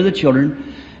 and take care of the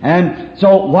children. And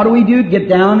so what do? Get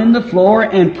down in the floor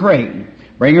and pray.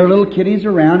 Bring her little kiddies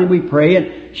around and we pray. And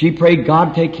she prayed,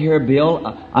 "God, take care of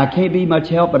Bill. I can't be much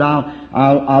help, but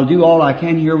I'll do all I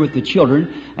can here with the children."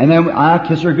 And then I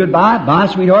kiss her goodbye. "Bye,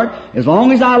 sweetheart. As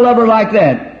long as I love her like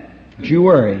that, don't you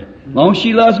worry. As long as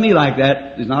she loves me like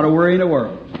that, there's not a worry in the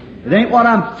world. It ain't what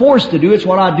I'm forced to do, it's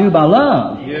what I do by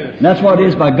love." Yes. And that's what it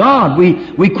is by God.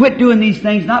 We quit doing these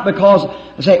things not because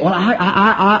I say, "Well,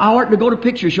 I oughtn't to go to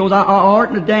picture shows, I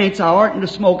oughtn't to dance, I oughtn't to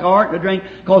smoke, I oughtn't to drink,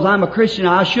 because I'm a Christian,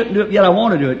 I shouldn't do it, yet I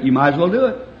want to do it." You might as well do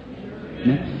it.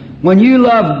 When you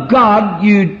love God,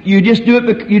 you just do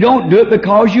it, you don't do it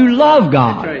because you love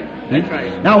God. That's right. That's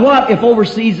right. Now what if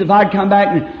overseas, if I'd come back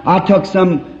and I took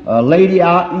some lady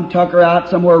out and took her out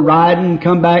somewhere riding and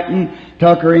come back and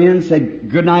tuck her in,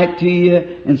 said good night to you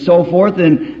and so forth,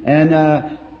 and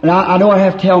I know I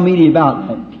have to tell Media about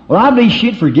that. Well, I believe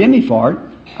she'd forgive me for it.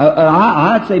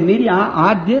 I'd say, "Media,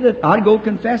 I did it." I'd go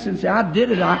confess and say, "I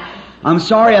did it. I'm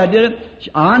sorry I did it."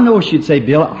 I know she'd say,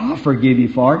 "Bill, I'll forgive you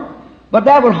for it." But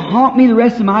that would haunt me the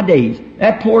rest of my days.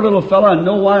 That poor little fellow, I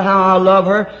know how I love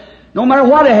her. No matter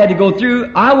what I had to go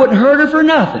through, I wouldn't hurt her for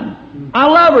nothing. I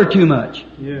love her too much.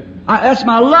 Yeah. That's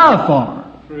my love for her.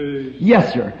 Praise.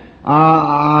 Yes, sir.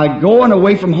 I going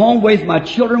away from home, away from my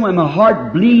children, when my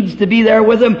heart bleeds to be there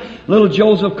with them. Little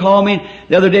Joseph called me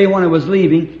the other day when I was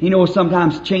leaving. He knows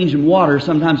sometimes changing water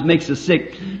sometimes makes us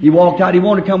sick. He walked out. He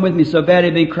wanted to come with me so bad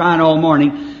he'd been crying all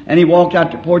morning. And he walked out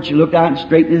to the porch. He looked out and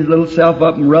straightened his little self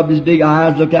up and rubbed his big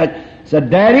eyes, looked at, said,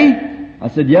 "Daddy?" I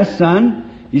said, "Yes, son."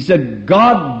 He said,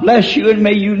 "God bless you and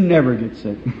may you never get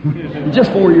sick."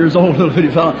 Just 4 years old, little bitty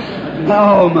fellow.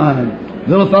 Oh, my.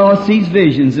 Little fellow sees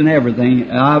visions and everything.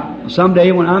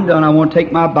 Someday when I'm done, I want to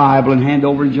take my Bible and hand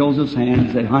over in Joseph's hand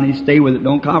and say, "Honey, stay with it.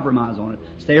 Don't compromise on it.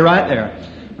 Stay right there.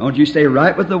 Don't you stay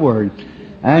right with the Word."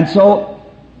 And so,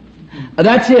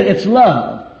 that's it. It's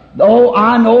love. Oh,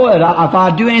 I know it. If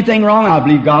I do anything wrong, I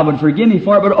believe God would forgive me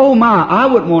for it. But oh my, I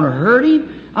wouldn't want to hurt Him.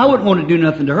 I wouldn't want to do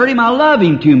nothing to hurt Him. I love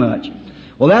Him too much.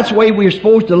 Well, that's the way we're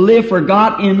supposed to live for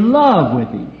God, in love with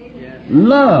Him.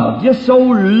 Love. Just so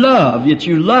love that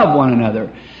you love one another.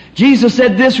 Jesus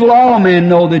said, "This will all men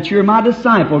know that you're my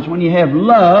disciples, when you have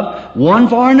love one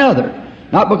for another."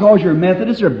 Not because you're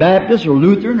Methodist or Baptist or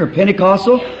Lutheran or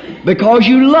Pentecostal, because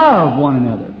you love one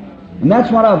another. And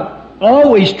that's what I've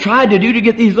always tried to do, to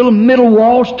get these little middle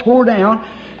walls tore down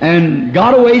and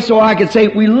got away so I could say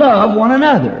we love one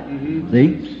another.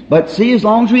 See? But see, as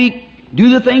long as we do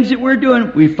the things that we're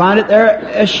doing, we find it there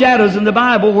as shadows in the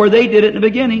Bible where they did it in the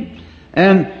beginning.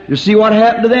 And you see what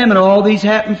happened to them, and all these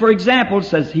happened for example,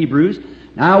 says Hebrews.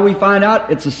 Now we find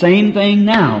out it's the same thing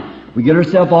now. We get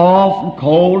ourselves off and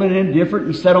cold and indifferent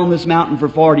and sit on this mountain for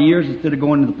 40 years instead of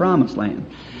going to the promised land.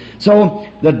 So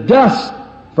the dust,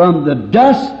 from the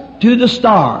dust to the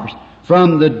stars,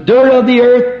 from the dirt of the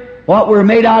earth, what we're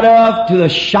made out of, to the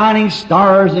shining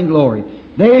stars in glory.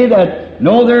 They that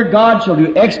know their God shall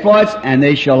do exploits, and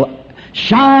they shall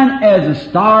shine as the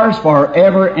stars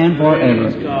forever and forever.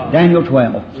 Daniel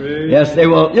 12. Yes, they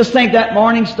will. Just think, that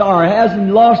morning star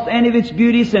hasn't lost any of its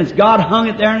beauty since God hung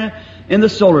it there in the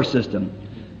solar system.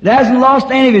 It hasn't lost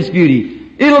any of its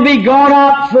beauty. It'll be gone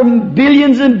out from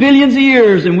billions and billions of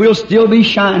years, and we'll still be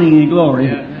shining in glory.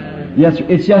 Yes,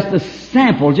 it's just a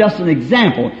sample, just an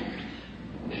example.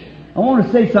 I want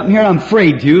to say something here I'm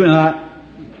afraid to.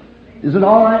 Is it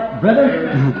all right,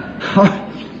 brother?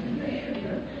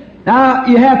 Now,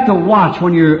 you have to watch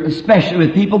when you're, especially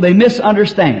with people, they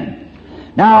misunderstand.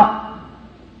 Now,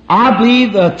 I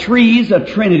believe the threes of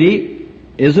Trinity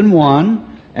is in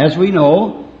one, as we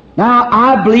know. Now,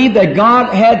 I believe that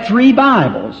God had three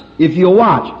Bibles, if you'll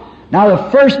watch. Now,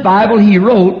 the first Bible He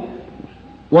wrote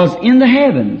was in the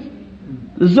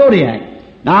heavens, the zodiac.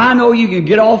 Now, I know you can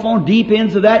get off on deep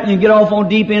ends of that, and you can get off on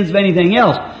deep ends of anything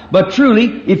else. But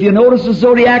truly, if you notice the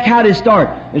zodiac, how does it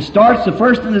start? It starts, the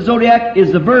first in the zodiac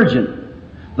is the Virgin.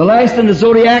 The last in the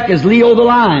zodiac is Leo the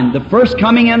Lion. The first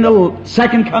coming and the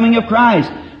second coming of Christ.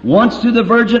 Once to the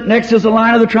Virgin, next is the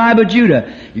Lion of the tribe of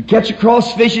Judah. You catch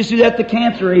across fishes through that, the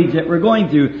Cancer age that we're going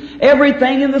through.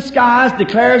 Everything in the skies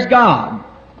declares God.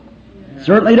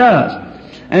 Certainly does.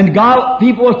 And God,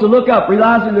 people are to look up,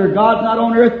 realizing their God's not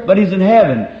on earth, but He's in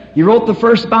heaven. He wrote the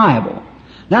first Bible.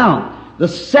 Now, the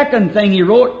second thing He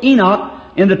wrote,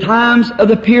 Enoch, in the times of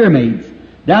the pyramids,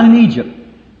 down in Egypt.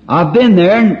 I've been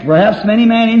there, and perhaps many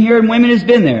men in here and women has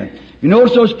been there. You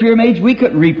notice those pyramids, we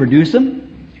couldn't reproduce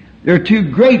them. They're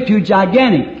too great, too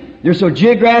gigantic. They're so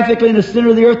geographically in the center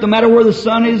of the earth, no matter where the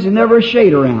sun is, there's never a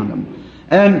shade around them.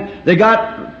 And they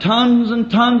got tons and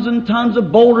tons and tons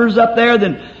of boulders up there.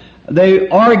 Then they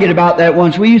argued about that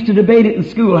once. We used to debate it in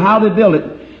school, how they built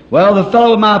it. Well, the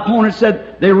fellow, my opponent,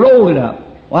 said they rolled it up.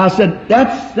 Well, I said,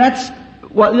 that's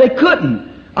what they couldn't.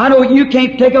 I know you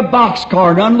can't take a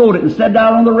boxcar and unload it and set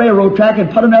down on the railroad track and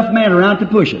put enough men around to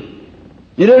push it.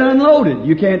 It ain't unloaded.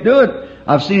 You can't do it.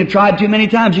 I've seen it tried too many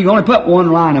times. You can only put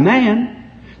one line of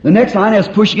man. The next line has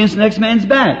to push against the next man's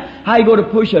back. How you go to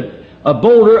push a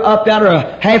boulder up out of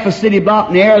a half a city block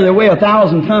in the air, they weigh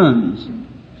 1,000 tons.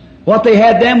 What they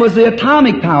had then was the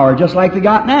atomic power, just like they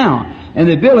got now. And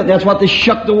they built it. That's what they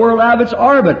shook the world out of its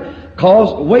orbit.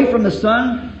 Caused away from the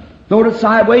sun, throwed it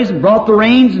sideways and brought the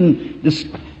rains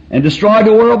and destroyed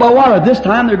the world by water. This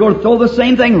time they're going to throw the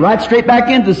same thing right straight back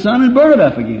into the sun and burn it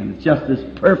up again. It's just as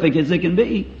perfect as it can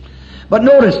be. But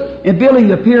notice, in building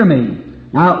the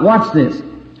pyramid, now watch this.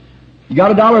 You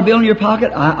got a dollar bill in your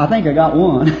pocket? I think I got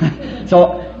one.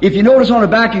 So if you notice on the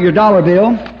back of your dollar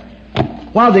bill,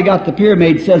 while they got the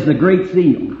pyramid, it says the Great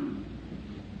Seal.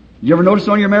 You ever notice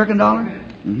on your American dollar?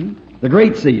 Mm-hmm. The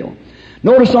Great Seal.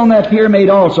 Notice on that pyramid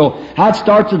also, how it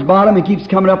starts at the bottom and keeps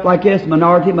coming up like this,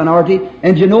 minority, minority.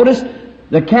 And you notice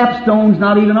the capstone's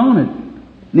not even on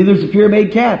it. Neither is the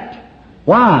pyramid capped.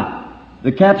 Why?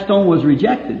 The capstone was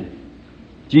rejected.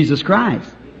 Jesus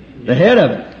Christ, the head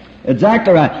of it.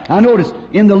 Exactly right. Now notice,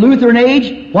 in the Lutheran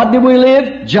age, what did we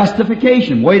live?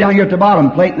 Justification. Way down here at the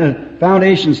bottom, planting the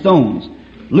foundation stones.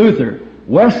 Luther.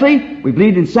 Wesley, we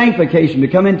believed in sanctification to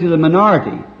come into the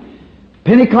minority.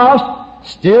 Pentecost,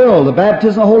 still the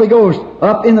baptism of the Holy Ghost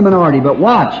up in the minority. But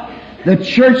watch, the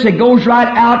church that goes right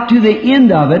out to the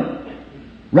end of it,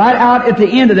 right out at the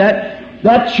end of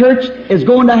that church is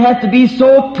going to have to be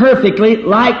so perfectly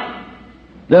like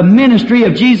the ministry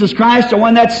of Jesus Christ, so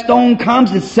when that stone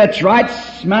comes, it sets right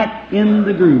smack in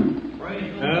the groove.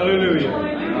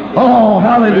 Hallelujah. Oh,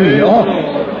 hallelujah.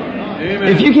 Oh.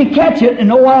 If you can catch it and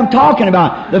know what I'm talking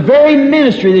about, the very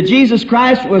ministry that Jesus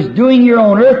Christ was doing here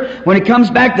on earth, when it comes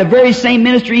back, the very same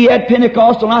ministry He had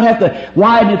Pentecost will not have to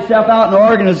widen itself out in an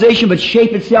organization, but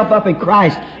shape itself up in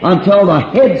Christ until the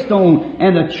headstone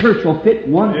and the church will fit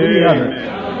one to the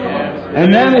other.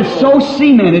 And then it's so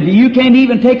cemented that you can't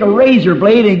even take a razor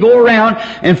blade and go around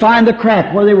and find the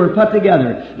crack where they were put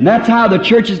together. And that's how the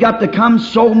church has got to come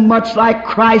so much like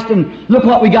Christ. And look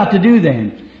what we got to do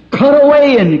then. cut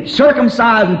away and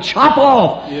circumcise and chop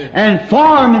off and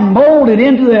form and mold it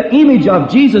into the image of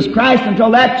Jesus Christ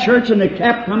until that church and the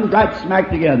cap comes right smack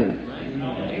together.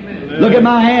 Look at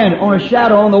my hand on a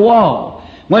shadow on the wall.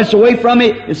 When it's away from me,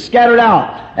 it's scattered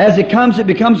out. As it comes, it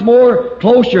becomes more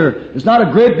closer. It's not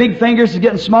a great big finger. It's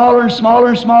getting smaller and smaller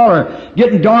and smaller.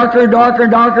 Getting darker, darker,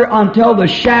 darker until the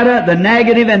shadow, the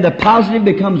negative, and the positive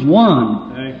becomes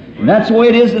one. And that's the way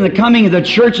it is in the coming. The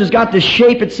church has got to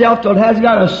shape itself till it hasn't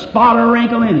got a spot or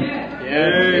wrinkle in it.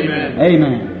 Amen.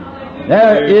 Amen.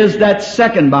 There is that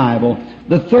second Bible.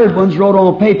 The third one's wrote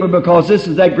on paper because this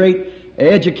is that great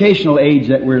educational age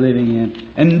that we're living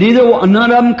in. And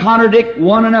none of them contradict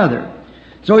one another.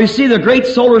 So you see, the great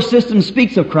solar system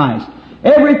speaks of Christ.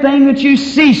 Everything that you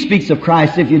see speaks of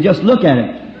Christ if you just look at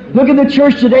it. Look at the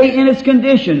church today in its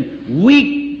condition.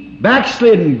 Weak,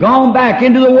 backslidden, gone back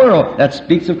into the world. That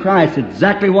speaks of Christ.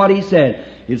 Exactly what He said.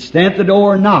 He'd stand at the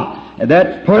door and knock. And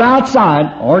that put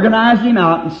outside, organized him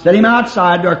out and set him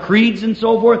outside, our creeds and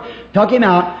so forth, tuck him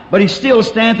out, but he still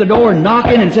stands at the door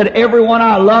knocking and said, everyone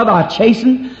I love I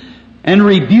chasten and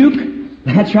rebuke.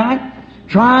 That's right.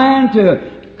 Trying to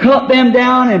cut them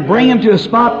down and bring them to a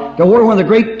spot to where when the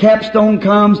great capstone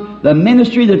comes, the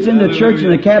ministry that's in the church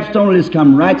and the capstone will just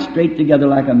come right straight together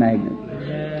like a magnet.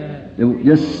 It will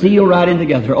just seal right in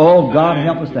together. Oh, God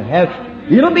help us to have.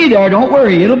 It'll be there. Don't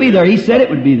worry. It'll be there. He said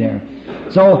it would be there.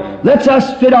 So let's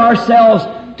us fit ourselves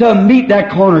to meet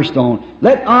that cornerstone.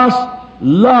 Let us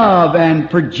love and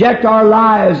project our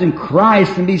lives in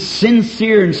Christ and be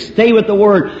sincere and stay with the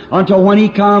Word until when He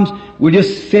comes, we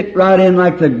just fit right in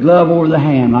like the glove over the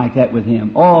hand like that with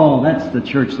Him. Oh, that's the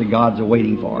church that God's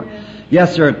waiting for.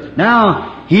 Yes, sir.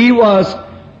 Now,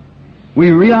 we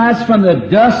realize from the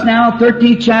dust now,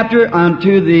 13th chapter,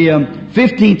 onto the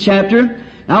 15th chapter.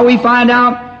 Now we find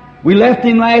out, we left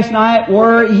him last night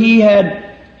where he had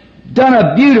done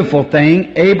a beautiful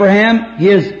thing. Abraham,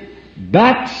 his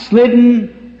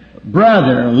backslidden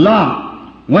brother,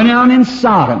 Lot, went down in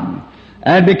Sodom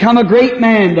and become a great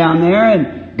man down there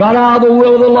and got out of the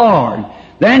will of the Lord.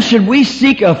 Then should we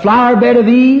seek a flower bed of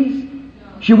ease?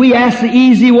 Should we ask the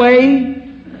easy way?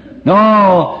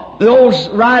 No. The old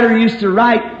writer used to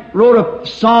wrote a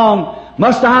song,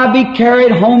 must I be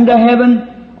carried home to heaven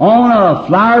on a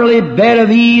flowery bed of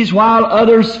ease while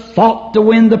others fought to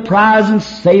win the prize and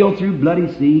sail through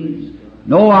bloody seas?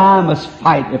 No, I must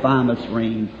fight if I must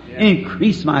reign.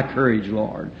 Increase my courage,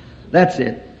 Lord. That's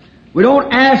it. We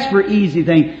don't ask for easy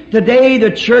things. Today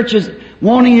the church is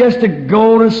wanting us to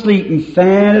go to sleep and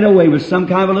fan it away with some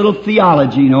kind of a little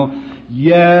theology, you know.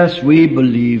 Yes, we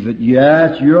believe it.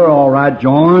 Yes, you're all right.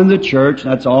 Join the church.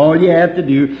 That's all you have to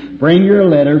do. Bring your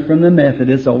letter from the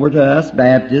Methodists over to us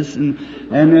Baptists, and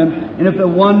if the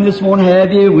oneness won't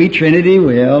have you, we Trinity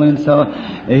will. And so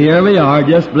here we are.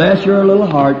 Just bless your little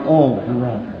heart. Oh,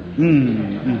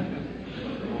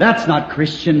 that's not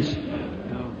Christians.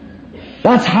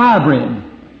 That's hybrid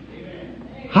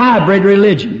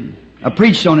religion. I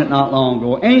preached on it not long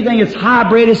ago. Anything that's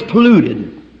hybrid is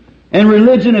polluted. And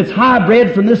religion is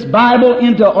hybrid from this Bible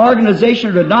into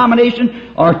organization or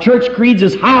denomination or church creeds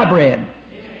is hybrid.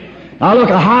 Now look,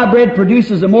 a hybrid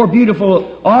produces a more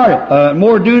beautiful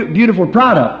beautiful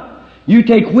product. You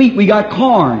take wheat, we got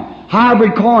corn.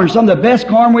 Hybrid corn, some of the best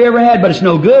corn we ever had, but it's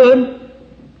no good.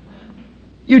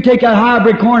 You take that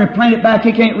hybrid corn and plant it back,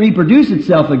 it can't reproduce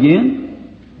itself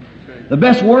again. The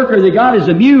best worker they got is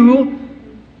a mule.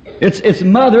 Its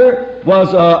mother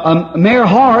was a mare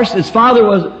horse. Its father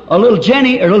was a little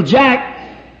Jenny or little Jack,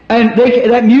 and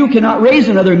that mule cannot raise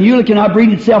another mule. It cannot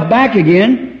breed itself back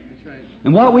again. That's right.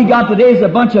 And what we got today is a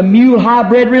bunch of mule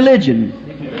hybrid religion.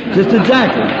 Just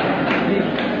exactly.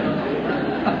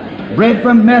 Bred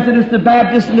from Methodist to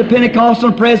Baptist and to Pentecostal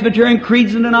and Presbyterian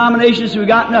creeds and denominations, we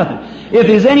got nothing. If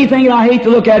there's anything that I hate to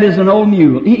look at is an old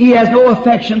mule. He has no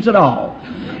affections at all.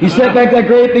 He set back that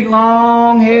great big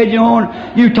long head, you know,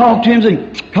 and you talk to him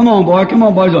and say, come on boy. He's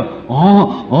like,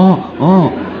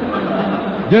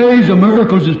 days of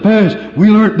miracles is past. We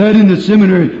learned that in the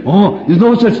seminary. There's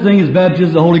no such thing as baptism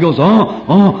of the Holy Ghost.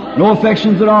 No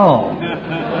affections at all.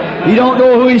 He don't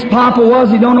know who his papa was.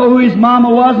 He don't know who his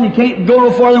mama was, and he can't go no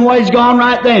farther than what he's gone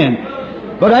right then.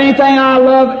 But anything I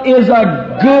love is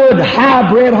a good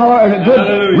hybrid horse, a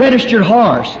good registered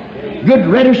horse, good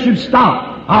registered stock.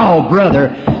 Oh, brother,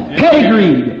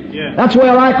 pedigreed. That's why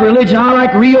I like religion. I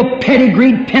like real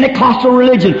pedigreed Pentecostal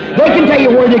religion. They can tell you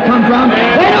where they come from.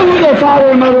 They know who their father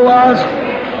and mother was.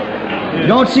 You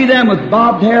don't see them with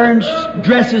bobbed hair and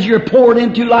dresses you're poured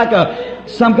into like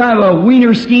some kind of a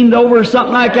wiener schemed over or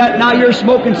something like that. Now you're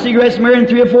smoking cigarettes, marrying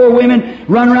 3 or 4 women,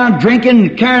 run around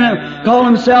drinking,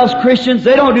 calling themselves Christians.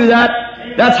 They don't do that.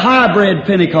 That's hybrid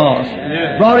Pentecost.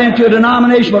 Yeah. Brought into a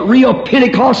denomination, but real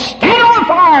Pentecost. Stand on the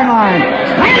firing line.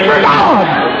 Stand for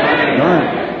God.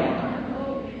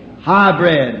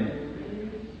 Hybrid.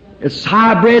 It's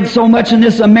hybrid so much, and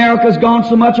this America's gone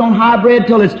so much on hybrid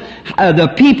till it's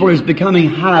the people is becoming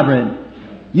hybrid.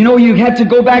 You know, you have to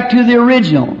go back to the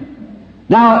original.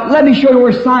 Now, let me show you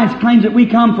where science claims that we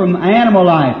come from animal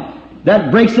life.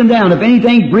 That breaks them down. If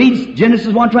anything breeds,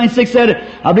 Genesis 1:26 said it,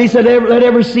 I believe said, let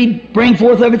every seed bring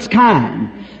forth of its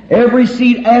kind. Every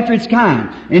seed after its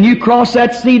kind. And you cross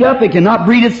that seed up, it cannot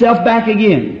breed itself back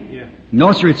again. Yeah.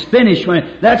 No, sir, it's finished.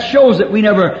 That shows that we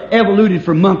never evoluted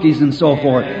from monkeys and so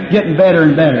forth, getting better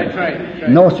and better. That's right. That's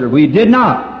right. No, sir, we did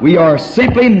not. We are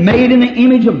simply made in the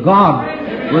image of God.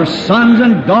 We're sons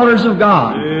and daughters of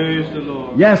God. Praise the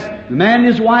Lord. Yes, the man and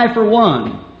his wife are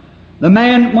one. The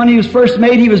man, when he was first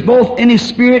made, he was both in his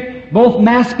spirit, both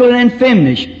masculine and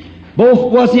feminine.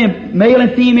 Both was him, male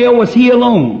and female was he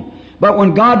alone. But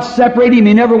when God separated him,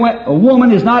 he never went, a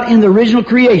woman is not in the original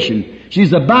creation.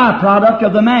 She's a byproduct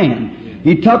of the man.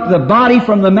 He took the body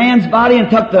from the man's body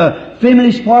and took the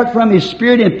feminine part from his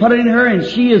spirit and put it in her, and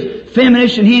she is feminine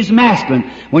and he's masculine.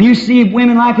 When you see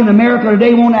women like in America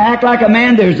today want to act like a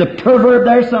man, there's a pervert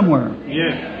there somewhere.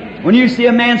 Yeah. When you see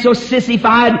a man so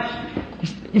sissified,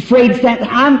 afraid to stand,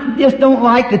 I just don't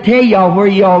like to tell y'all where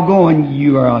y'all going.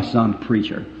 You are some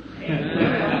preacher.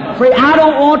 Afraid, I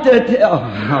don't want to tell.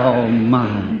 Oh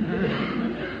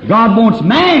my. God wants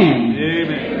man.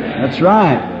 Amen. That's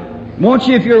right. Wants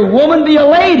you, if you're a woman, be a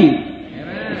lady.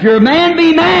 If you're a man,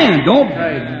 be man.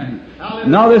 Don't.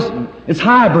 No, it's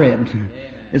hybrid.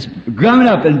 It's growing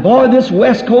up, and boy, this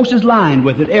West Coast is lined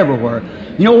with it everywhere.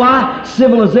 You know why?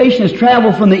 Civilization has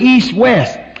traveled from the east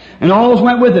west, and always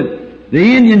went with it.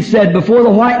 The Indian said, before the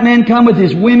white man come with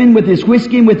his women, with his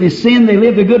whiskey, and with his sin, they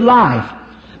lived a good life.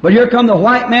 But here come the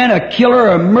white man, a killer,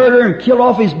 a murderer, and killed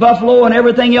off his buffalo and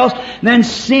everything else. And then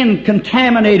sin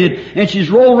contaminated, and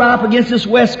she's rolled right up against this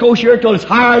West Coast here till it's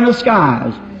higher in the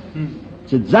skies.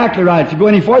 It's exactly right. If you go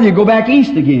any farther, you go back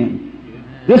east again.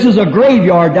 This is a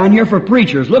graveyard down here for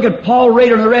preachers. Look at Paul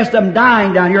Rader and the rest of them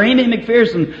dying down here. Amy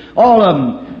McPherson, all of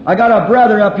them. I got a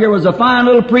brother up here, was a fine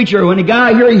little preacher. When he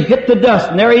got here, he hit the dust,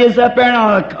 and there he is up there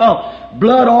now,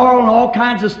 blood oil and all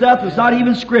kinds of stuff that's not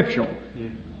even scriptural.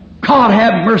 God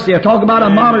have mercy. I talk about a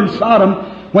modern Sodom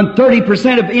when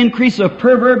 30% of increase of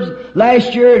perverts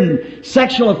last year in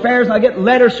sexual affairs. I get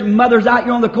letters from mothers out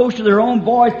here on the coast of their own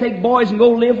boys, take boys and go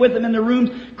live with them in the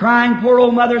rooms, crying, poor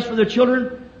old mothers for their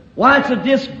children. Why, it's a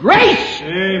disgrace.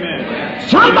 Amen.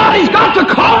 Somebody's got to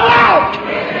call out.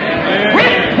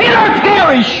 Repent or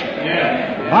perish.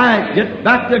 Yes. All right, get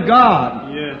back to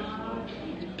God. Yes.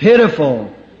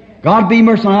 Pitiful. God be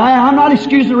merciful. I'm not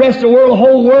excusing the rest of the world. The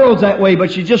whole world's that way,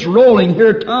 but she's just rolling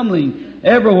here, tumbling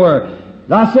everywhere.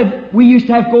 I said we used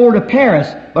to have to go over to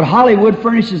Paris, but Hollywood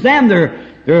furnishes them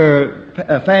their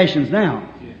fashions now.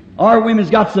 Our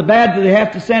women's got so bad that they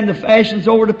have to send the fashions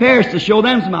over to Paris to show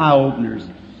them some eye openers.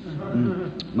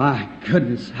 My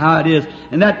goodness, how it is.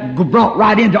 And that brought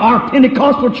right into our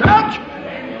Pentecostal church.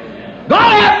 God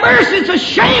have mercy, it's a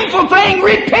shameful thing.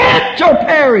 Repent or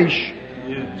perish.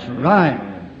 That's right.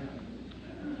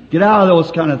 Get out of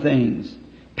those kind of things.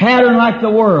 Pattern like the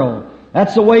world.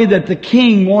 That's the way that the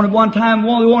king wanted one time. They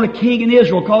wanted a king in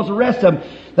Israel because the rest of them,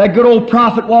 that good old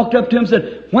prophet walked up to him and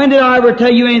said, when did I ever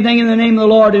tell you anything in the name of the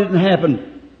Lord? It didn't happen.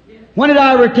 When did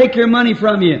I ever take your money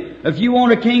from you? If you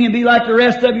want a king and be like the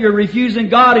rest of you, you're refusing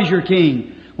God as your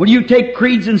king. Will you take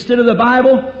creeds instead of the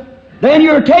Bible? Then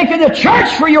you're taking the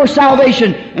church for your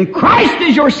salvation, and Christ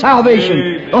is your salvation.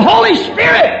 Amen. The Holy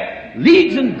Spirit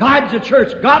leads and guides the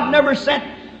church. God never sent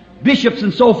bishops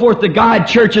and so forth to guide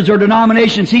churches or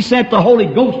denominations. He sent the Holy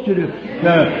Ghost to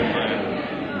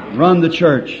run the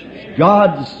church.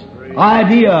 God's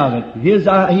idea of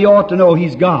it. He ought to know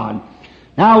He's God.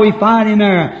 Now we find him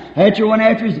there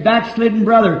after his backslidden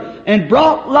brother and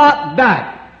brought Lot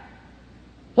back.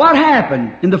 What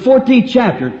happened in the 14th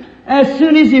chapter? As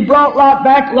soon as he brought Lot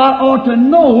back, Lot ought to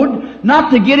know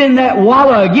not to get in that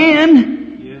wallow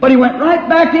again, but he went right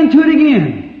back into it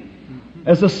again.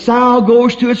 As a sow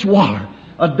goes to its water,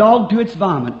 a dog to its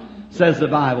vomit, says the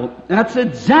Bible. That's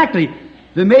exactly.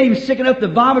 If it made him sick enough to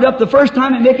vomit up the first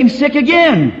time, it make him sick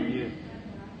again.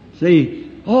 See,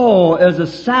 as a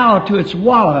sow to its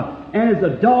wallow and as a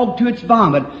dog to its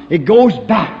vomit, it goes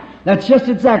back. That's just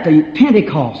exactly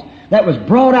Pentecost. That was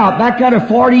brought out back out of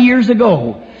 40 years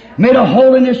ago. Made a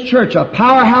hole in this church, a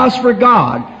powerhouse for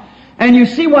God. And you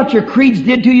see what your creeds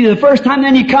did to you the first time,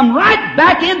 then you come right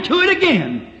back into it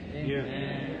again.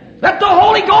 Let the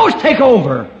Holy Ghost take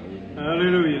over.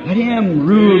 Hallelujah. Let Him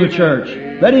rule the church.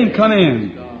 Let Him come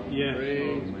in. Yes.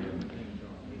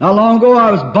 Not long ago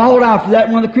I was bawled out for that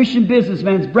in one of the Christian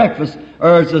businessmen's breakfast,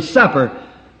 or it's a supper.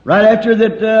 Right after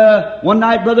that, one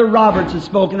night Brother Roberts had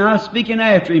spoken. I was speaking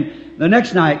after him the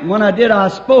next night. And when I did, I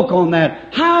spoke on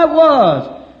that. How it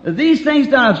was. These things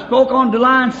that I've spoke on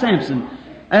Delilah and Samson.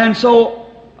 And so,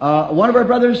 one of our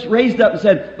brothers raised up and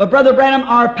said, but Brother Branham,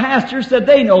 our pastor said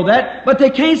they know that, but they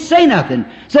can't say nothing.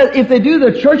 Said, if they do,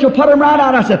 the church will put them right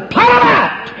out. I said, put them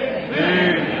out!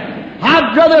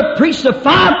 I'd rather preach to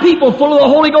 5 people full of the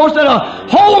Holy Ghost than a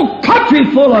whole country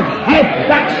full of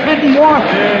backsliding war.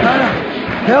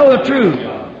 Tell the truth.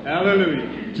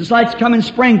 Hallelujah. Just like it's coming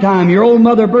springtime, your old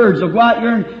mother birds will go out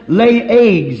here and lay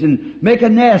eggs and make a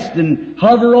nest and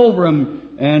hover over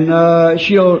them, and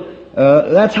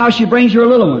that's how she brings her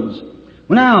little ones.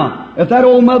 Well, now, if that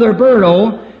old mother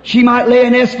bird, she might lay a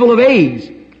nest full of eggs,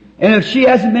 and if she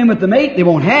hasn't been with the mate, they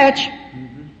won't hatch.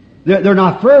 They're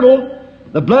not fertile.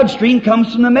 The bloodstream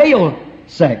comes from the male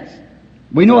sex.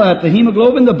 We know that the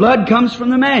hemoglobin, the blood comes from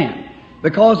the man.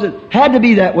 Because it had to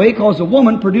be that way, because a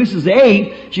woman produces the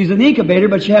egg. She's an incubator,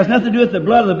 but she has nothing to do with the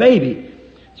blood of the baby.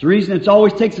 It's the reason it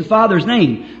always takes the father's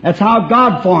name. That's how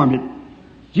God formed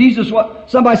it.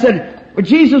 Somebody said, well,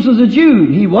 Jesus was a Jew.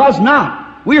 He was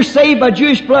not. We're saved by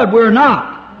Jewish blood. We're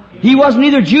not. He wasn't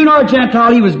either Jew nor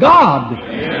Gentile. He was God.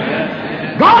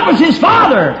 God was His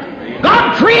Father.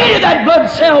 God created that blood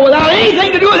cell without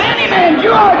anything to do with any man, Jew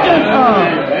or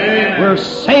Gentile. We're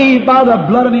saved by the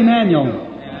blood of Emmanuel.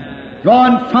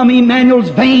 Drawn from Emmanuel's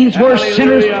veins where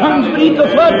sinners' tongues beneath the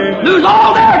flood lose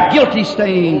all their guilty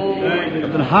stain.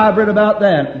 Nothing hybrid about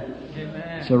that.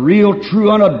 It's a real, true,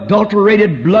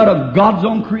 unadulterated blood of God's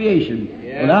own creation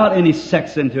without any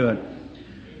sex into it.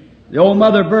 The old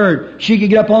mother bird, she can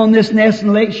get up on this nest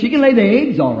and she can lay the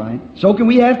eggs all right. So can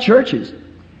we have churches.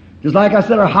 Just like I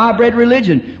said, our hybrid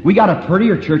religion. We got a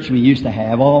prettier church than we used to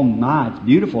have. Oh my, it's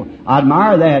beautiful. I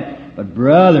admire that. But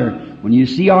brother, when you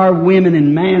see our women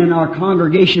and man in our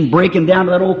congregation breaking down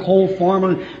to that old cold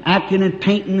formula, acting and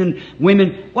painting and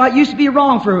women, well, it used to be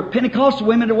wrong for Pentecostal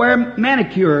women to wear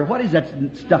manicure. What is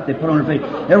that stuff they put on their face?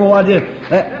 Everyone did.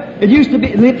 It used to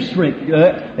be lipstick.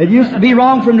 It used to be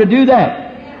wrong for them to do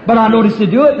that. But I noticed they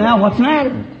do it now. What's the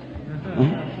matter?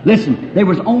 Listen, there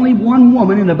was only one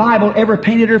woman in the Bible ever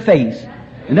painted her face,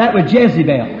 and that was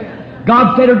Jezebel.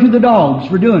 God fed her to the dogs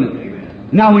for doing it.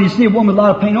 Now when you see a woman with a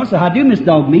lot of paint on, say, I do miss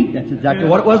dog meat. That's exactly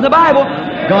what it was in the Bible.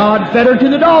 God fed her to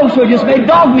the dogs, so He just made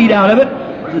dog meat out of it.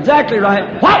 That's exactly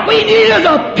right. What we need is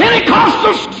a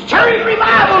Pentecostal stirring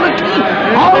revival to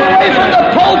keep all the way from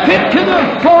the pulpit to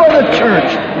the floor of the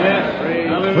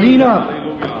church. Clean up.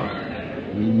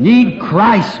 We need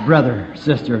Christ, brother,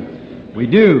 sister. We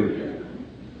do.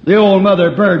 The old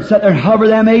mother bird sat there and hover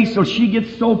them eggs till she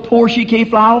gets so poor she can't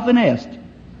fly off the nest.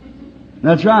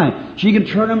 That's right. She can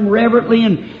turn them reverently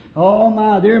and, oh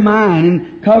my, they're mine,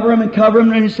 and cover them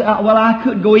and say, well, I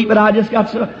could go eat, but I've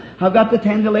got to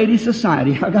attend the Ladies'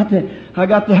 Society. I've got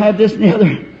to have this and the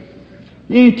other.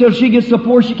 Until she gets so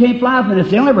poor she can't fly off the nest.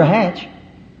 They'll never hatch.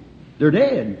 They're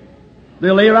dead.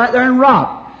 They'll lay right there and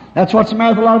rot. That's what's the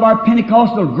matter with a lot of our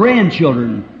Pentecostal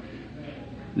grandchildren.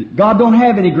 God don't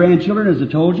have any grandchildren, as I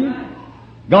told you.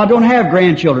 God don't have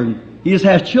grandchildren. He just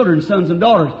has children, sons and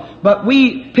daughters. But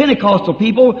we Pentecostal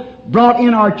people brought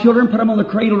in our children, put them on the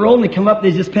cradle roll, and they come up,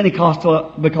 they're just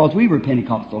Pentecostal because we were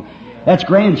Pentecostal. That's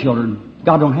grandchildren.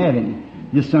 God don't have any.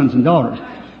 Just sons and daughters.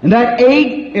 And that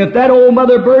egg, if that old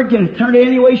mother bird can turn it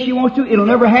any way she wants to, it'll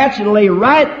never hatch. It'll lay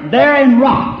right there and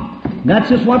rot. That's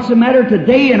just what's the matter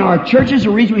today in our churches.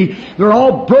 The reason they're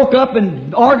all broke up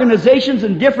in organizations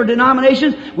and different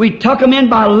denominations. We tuck them in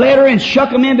by letter and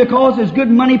shuck them in because there's good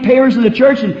money payers in the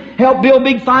church and help build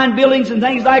big fine buildings and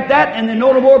things like that. And they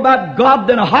know no more about God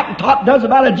than a Hottentot does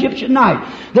about Egyptian night.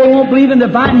 They won't believe in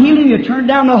divine healing. You turn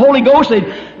down the Holy Ghost.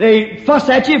 They fuss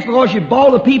at you because you bawl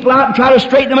the people out and try to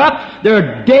straighten them up.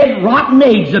 They're dead, rotten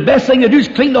eggs. The best thing to do is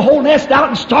clean the whole nest out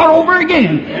and start over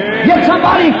again. Get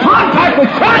somebody in contact with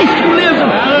Christ who lives in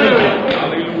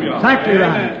Hallelujah. Exactly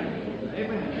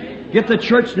right. Get the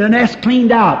church, the nest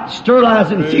cleaned out,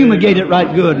 sterilize it and fumigate it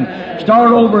right good, and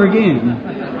start over again.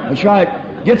 That's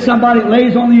right. Get somebody that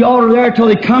lays on the altar there till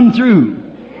they come through.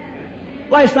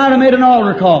 Last night I made an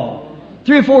altar call.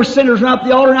 3 or 4 sinners went up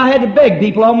the altar, and I had to beg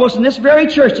people almost in this very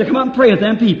church to come up and pray with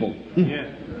them people.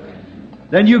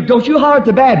 Then don't you holler at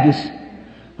the Baptists.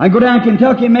 I go down to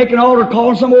Kentucky and make an altar call,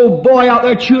 and some old boy out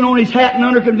there chewing on his hat and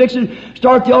under conviction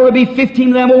start the altar, be 15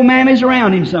 of them old mammies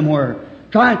around him somewhere.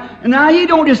 And now you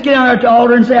don't just get out at the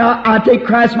altar and say, I take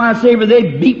Christ my Savior.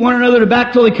 They beat one another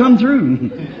back till they come through.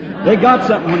 They got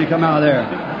something when they come out of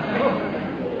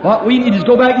there. What we need is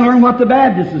go back and learn what the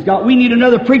Baptists has got. We need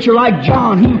another preacher like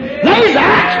John who lays the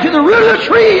axe to the root of the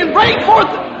tree and bring forth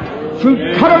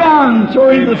fruit, cut her down, throw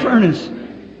her into the furnace.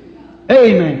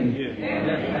 Amen.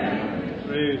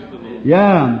 Praise the Lord.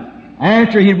 Yeah.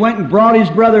 After he went and brought his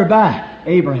brother back,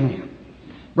 Abraham.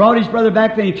 Brought his brother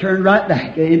back, then he turned right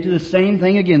back into the same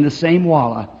thing again, the same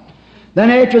wallah. Then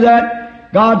after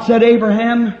that, God said,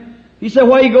 Abraham, he said,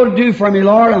 what are you going to do for me,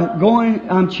 Lord?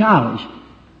 I'm childish.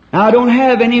 Now I don't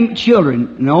have any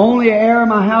children, and the only heir of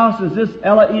my house is this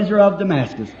Eliezer of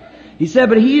Damascus. He said,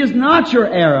 but he is not your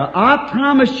heir. I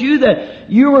promised you that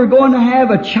you were going to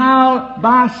have a child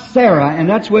by Sarah, and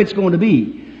that's the way it's going to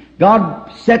be.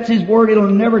 God sets His word, it'll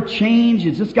never change.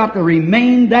 It's just got to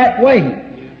remain that way.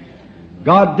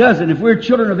 God does it. If we're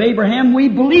children of Abraham, we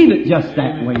believe it just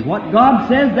that way. What God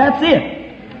says, that's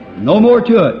it. No more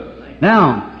to it.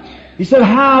 Now, he said,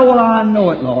 how will I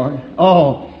know it, Lord?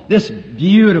 Oh, this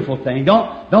beautiful thing.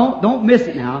 Don't miss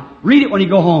it now. Read it when you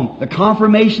go home. The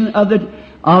confirmation of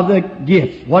the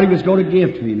gift. What He was going to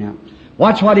give to you now.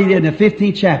 Watch what He did in the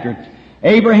 15th chapter.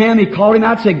 Abraham, He called him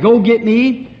out and said, go get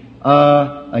me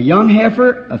a young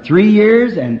heifer of 3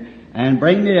 years and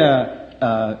bring me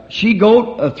a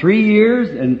she-goat of 3 years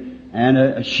and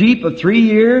a sheep of 3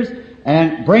 years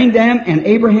and bring them, and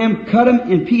Abraham cut them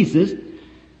in pieces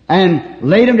and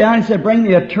laid them down and said, bring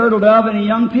me a turtle dove and a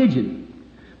young pigeon.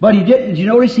 But he didn't, you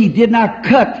notice he did not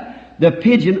cut the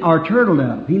pigeon or turtle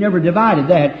dove. He never divided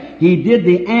that. He did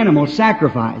the animal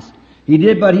sacrifice. He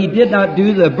did, but he did not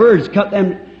do the birds, cut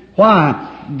them.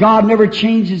 Why? God never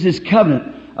changes His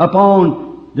covenant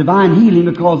upon divine healing,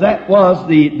 because that was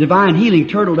the divine healing,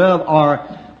 turtle dove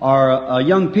or a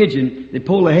young pigeon. They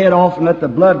pulled the head off and let the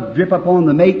blood drip up on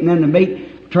the mate, and then the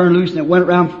mate turned loose and it went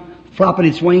around flopping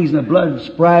its wings, and the blood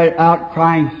spread out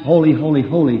crying, holy, holy,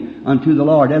 holy unto the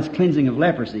Lord. That's cleansing of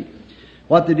leprosy.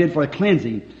 What they did for the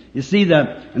cleansing. You see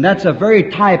and that's a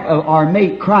very type of our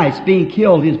mate Christ being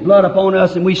killed, His blood upon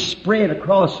us, and we spread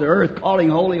across the earth calling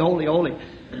holy, holy, holy.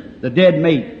 The dead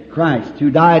mate Christ who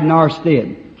died in our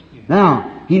stead.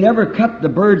 Now, He never cut the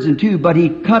birds in two, but He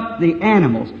cut the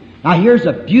animals. Now here's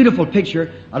a beautiful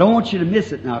picture. I don't want you to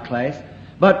miss it now, class.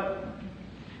 But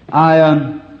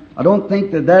I don't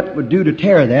think that would do to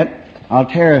tear that. I'll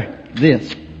tear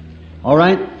this. All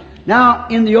right? Now,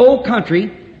 in the old country,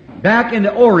 back in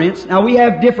the Orient, now we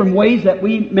have different ways that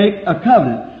we make a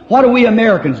covenant. What do we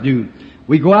Americans do?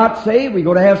 We go out, say, we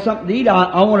go to have something to eat.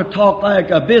 I want to talk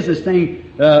like a business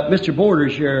thing. Mr.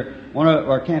 Borders here, one of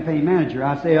our campaign manager.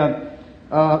 I say,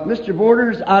 Mr.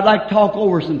 Borders, I'd like to talk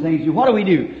over some things. What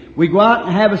do? We go out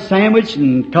and have a sandwich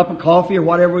and a cup of coffee or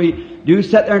whatever we do,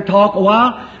 sit there and talk a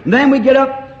while. And then we get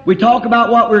up, we talk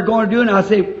about what we're going to do, and I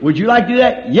say, would you like to do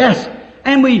that? Yes.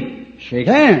 And we shake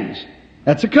hands.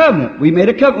 That's a covenant. We made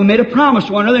a covenant. We made a promise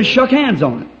to one another and shook hands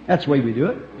on it. That's the way we do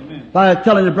it. Amen. If I was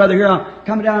telling the brother here, I'm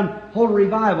coming down, hold a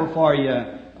revival for you,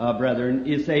 brother, and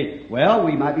you say, well,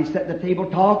 we might be sitting at the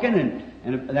table talking,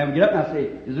 and then we get up and I say,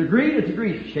 is it agreed? It's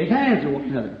agreed. Shake hands with one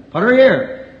another. Put her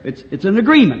here. It's an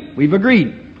agreement. We've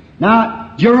agreed.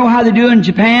 Now, do you ever know how they do in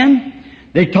Japan?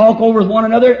 They talk over with one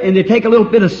another, and they take a little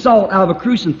bit of salt out of a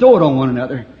cruise and throw it on one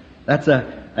another. That's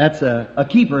a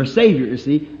keeper, a savior, you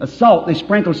see. A salt. They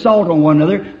sprinkle salt on one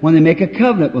another when they make a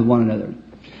covenant with one another.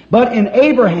 But in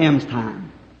Abraham's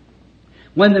time,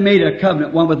 when they made a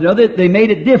covenant one with another, they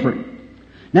made it different.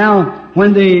 Now,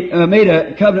 when they made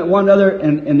a covenant with one another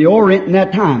in the Orient in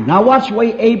that time. Now watch the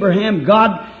way Abraham,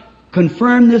 God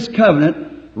confirmed this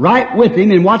covenant right with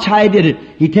him, and watch how He did it.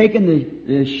 He taken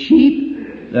the sheep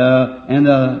and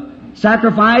the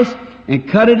sacrifice and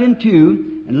cut it in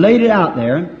two and laid it out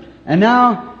there. And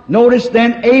now notice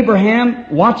then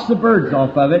Abraham watched the birds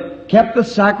off of it, kept the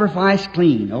sacrifice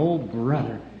clean. Oh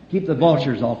brother, keep the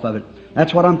vultures off of it.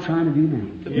 That's what I'm trying to do now.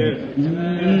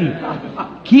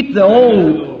 Yes. Keep the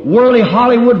old worldly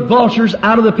Hollywood vultures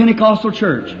out of the Pentecostal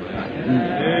church.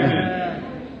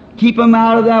 Keep them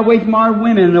out of that, away from our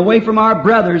women and away from our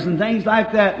brothers and things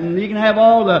like that. And you can have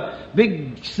all the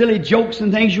big silly jokes and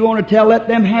things you want to tell. Let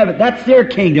them have it. That's their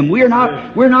kingdom. We're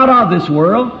not of this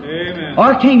world. Amen.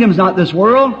 Our kingdom's not this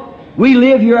world. We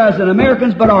live here as an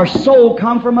Americans, but our soul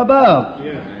come from above.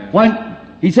 Yes. When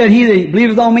He said, he that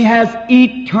believeth on me has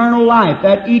eternal life.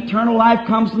 That eternal life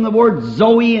comes from the word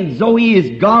Zoe, and Zoe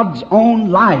is God's own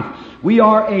life. We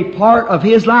are a part of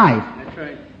His life. That's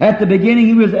right. At the beginning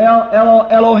He was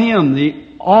Elohim, the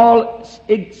all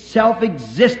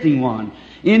self-existing one.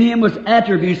 In Him was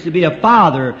attributes to be a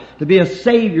father, to be a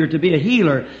savior, to be a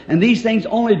healer. And these things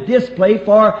only display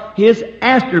for His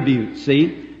attributes.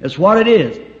 See? That's what it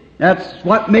is. That's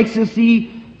what makes us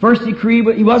see. First He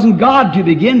created, He wasn't God to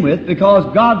begin with, because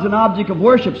God's an object of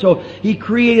worship. So He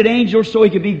created angels so He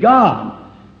could be God.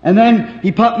 And then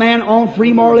He put man on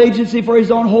free moral agency for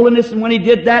his own holiness, and when He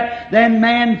did that, then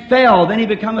man fell. Then he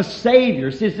became a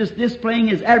Savior. See, it's just displaying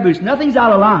His attributes. Nothing's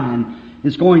out of line.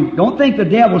 It's going, don't think the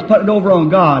devil's putting it over on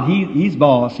God. He's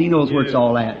boss. He knows where it's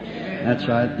all at. That's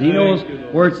right. He knows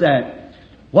where it's at.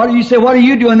 What do you say? What are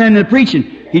you doing then in the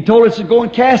preaching? He told us to go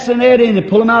and cast the net in and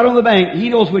pull them out on the bank. He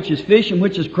knows which is fish and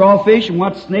which is crawfish and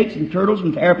what's snakes and turtles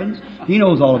and terrapins. He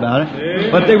knows all about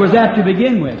it. But there was that to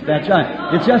begin with. That's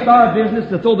right. It's just our business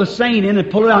to throw the seine in and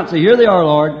pull it out and say, here they are,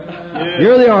 Lord.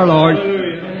 Here they are, Lord.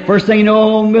 First thing you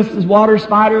know, Mrs. Water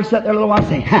Spider sat there a little while and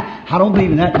say, I don't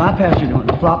believe in that. My pastor don't.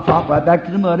 Flop, flop, right back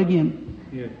to the mud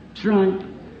again. That's right.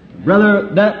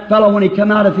 Brother, that fellow, when he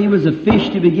come out, if he was a fish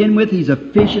to begin with, he's a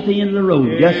fish at the end of the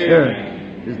road. Yes, sir.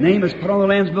 His name is put on the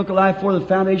Lamb's Book of Life before the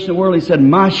foundation of the world. He said,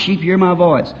 my sheep hear my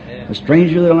voice. A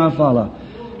stranger they'll not follow.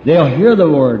 They'll hear the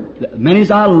word. Many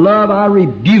as I love, I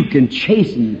rebuke and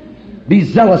chasten. Be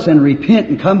zealous and repent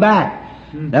and come back.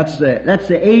 That's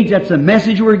the age, that's the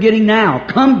message we're getting now.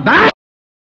 Come back!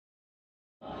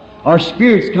 Our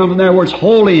spirits come from there where it's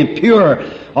holy and pure.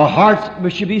 Our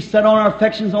hearts should be set on our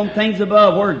affections on things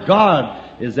above, where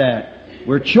God is at.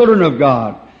 We're children of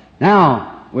God.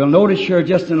 Now, we'll notice here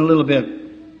just in a little bit.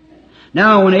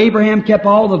 Now, when Abraham kept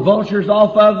all the vultures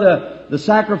off of the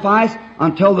sacrifice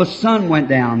until the sun went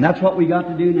down, that's what we got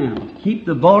to do now. Keep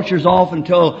the vultures off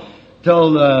until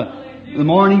the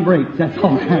morning breaks. That's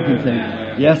all I can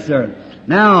say. Yes, sir.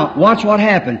 Now, watch what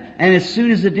happened. And as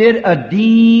soon as it did, a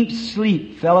deep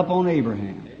sleep fell upon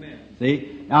Abraham.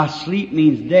 See? Now, sleep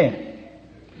means death.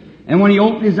 And when he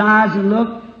opened his eyes and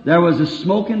looked, there was a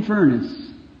smoking furnace.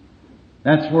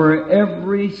 That's where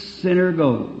every sinner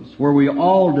goes, where we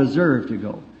all deserve to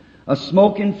go. A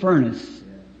smoking furnace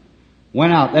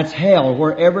went out. That's hell,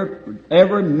 where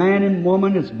every man and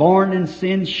woman is born in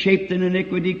sin, shaped in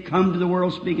iniquity, come to the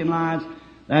world speaking lies.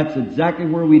 That's exactly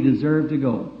where we deserve to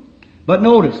go. But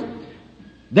notice,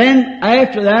 then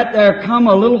after that there come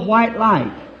a little white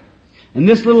light. And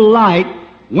this little light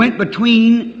went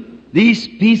between these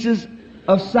pieces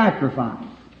of sacrifice.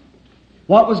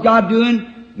 What was God doing?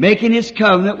 Making His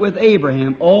covenant with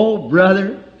Abraham. Oh,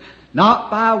 brother, not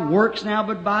by works now,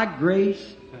 but by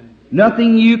grace.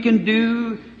 Nothing you can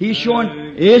do. He's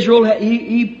showing Israel,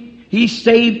 He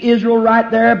saved Israel right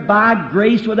there by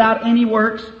grace without any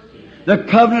works. The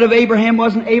covenant of Abraham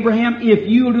wasn't Abraham, if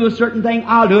you'll do a certain thing,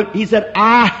 I'll do it. He said,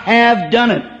 I have done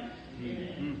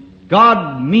it.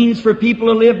 God means for people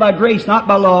to live by grace, not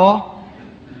by law.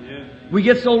 We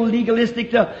get so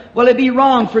legalistic well, it'd be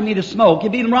wrong for me to smoke.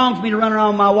 It'd be wrong for me to run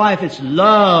around with my wife. It's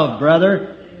love,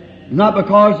 brother. Not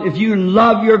because if you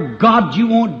love your God, you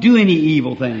won't do any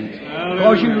evil things.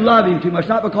 Because you love Him too much.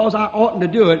 Not because I oughtn't to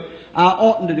do it. I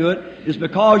oughtn't to do it. It's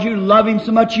because you love Him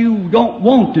so much you don't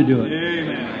want to do it.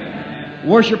 Amen.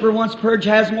 Worshipper once purged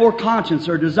has more conscience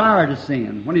or desire to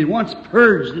sin. When he's once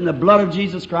purged in the blood of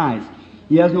Jesus Christ,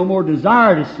 he has no more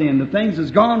desire to sin. The things has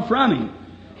gone from him.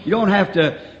 You don't have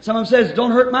to. Someone says,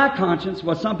 don't hurt my conscience.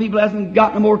 Well, some people hasn't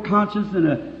got no more conscience than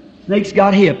a snake's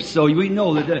got hips. So we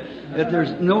know that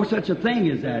there's no such a thing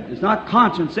as that. It's not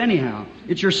conscience anyhow.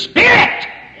 It's your spirit.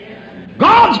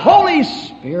 God's Holy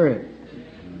Spirit.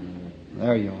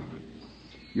 There you are.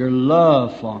 Your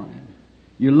love for Him.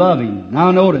 You love Him.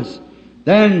 Now notice.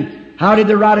 Then, how did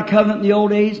they write a covenant in the old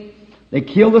days? They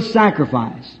killed the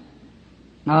sacrifice.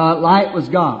 Light was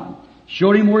God.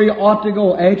 Showed him where he ought to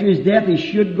go. After his death, he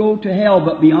should go to hell,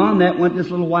 but beyond that went this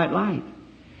little white light.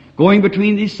 Going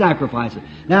between these sacrifices.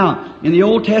 Now, in the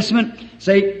Old Testament,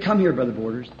 say, come here, Brother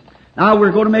Borders. Now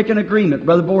we're going to make an agreement,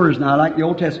 Brother Borders, now, like the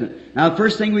Old Testament. Now, the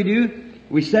first thing we do,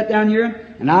 we sit down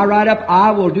here, and I write up,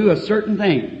 I will do a certain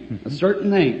thing. A certain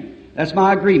thing. That's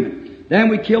my agreement. Then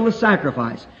we kill the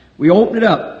sacrifice. We open it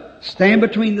up. Stand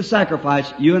between the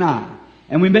sacrifice, you and I.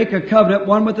 And we make a covenant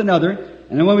one with another.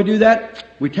 And then when we do that,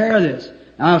 we tear this.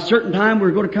 Now, a certain time,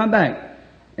 we're going to come back.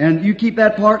 And you keep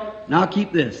that part, and I'll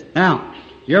keep this. Now,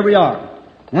 here we are.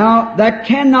 Now, that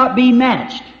cannot be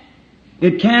matched.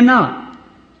 It cannot.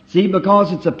 See,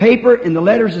 because it's a paper, and the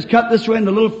letters is cut this way, and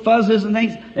the little fuzzes and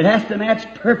things, it has to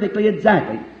match perfectly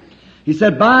exactly. He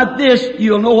said, by this,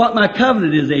 you'll know what my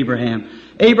covenant is, Abraham.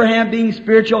 Abraham being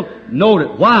spiritual, note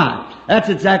it. Why? That's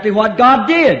exactly what God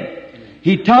did.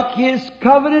 He took His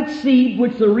covenant seed,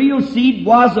 which the real seed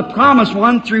was the promised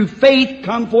one, through faith,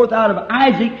 come forth out of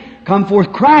Isaac, come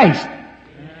forth Christ.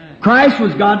 Christ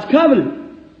was God's covenant.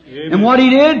 Amen. And what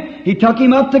He did, He took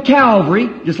Him up to Calvary,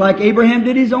 just like Abraham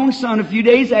did his own son a few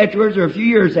days afterwards, or a few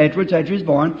years afterwards, after he was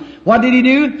born. What did He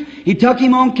do? He took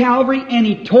Him on Calvary and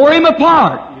He tore Him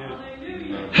apart.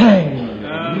 Yes. Hey.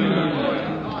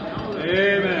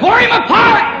 Amen. Tore Him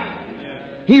apart!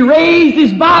 Yes. He raised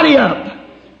His body up.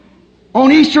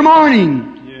 on Easter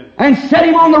morning and set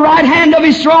Him on the right hand of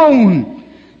His throne.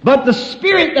 But the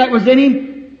Spirit that was in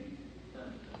Him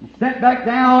sent back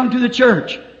down to the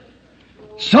church.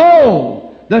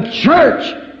 So, the church,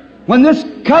 when this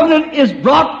covenant is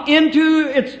brought into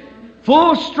its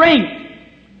full strength,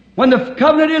 when the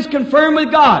covenant is confirmed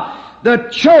with God, the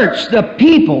church, the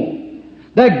people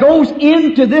that goes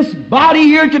into this body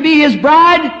here to be His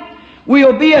bride,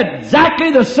 will be exactly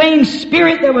the same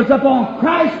Spirit that was upon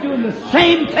Christ, doing the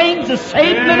same things, the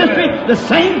same ministry, the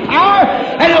same power,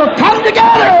 and it'll come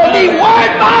together and be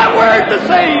word by word the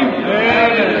same.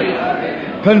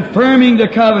 Confirming the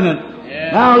covenant.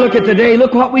 Now look at today,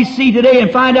 look what we see today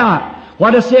and find out.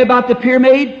 What I say about the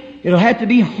pyramid? It'll have to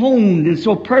be honed and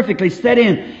so perfectly set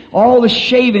in. All the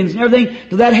shavings and everything,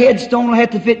 so that headstone will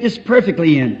have to fit just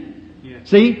perfectly in.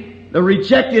 See? The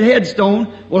rejected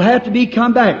headstone will have to be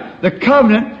come back. The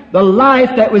covenant, the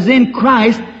life that was in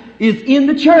Christ is in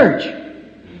the church.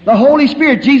 The Holy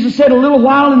Spirit, Jesus said, a little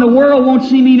while and the world won't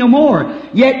see me no more.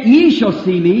 Yet ye shall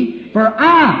see me, for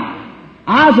I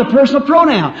is a personal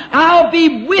pronoun. I'll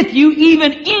be with you,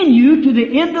 even in you, to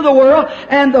the end of the world,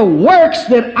 and the works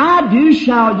that I do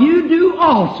shall you do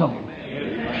also.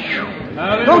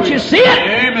 Hallelujah. Don't you see it?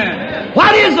 Amen.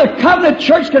 What is the covenant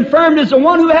church confirmed is the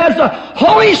one who has the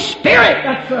Holy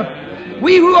Spirit.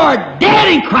 We who are dead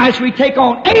in Christ, we take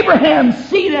on Abraham's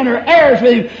seed and are heirs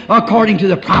with Him according to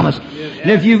the promise.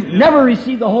 And if you've never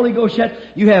received the Holy Ghost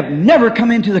yet, you have never come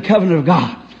into the covenant of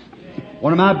God.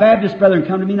 One of my Baptist brethren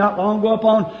come to me not long ago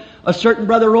upon a certain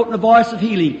brother wrote in the Voice of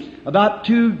Healing about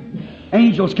two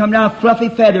angels come down fluffy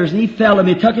feathers, and he fell and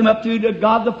he took him up to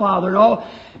God the Father and all.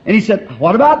 And he said,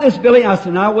 what about this, Billy? I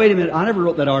said, now wait a minute, I never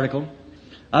wrote that article.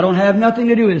 I don't have nothing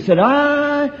to do with it. He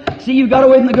said, see, you've got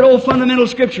away from the good old fundamental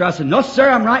Scripture. I said, no sir,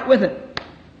 I'm right with it.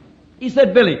 He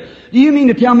said, Billy, do you mean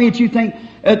to tell me that you think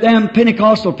that them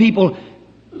Pentecostal people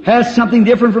has something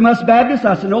different from us Baptists?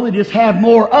 I said, no, they just have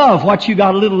more of what you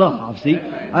got a little of, see?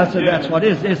 I said, that's what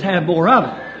it is, they just have more of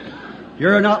it.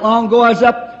 Here not long ago I was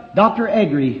up, Dr.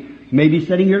 Eggery, may be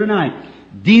sitting here tonight,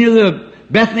 Dean of the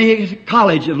Bethany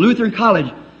College, of Lutheran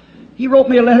College. He wrote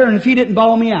me a letter, and if he didn't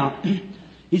bawl me out,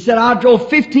 he said, I drove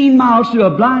 15 miles through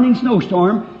a blinding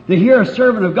snowstorm to hear a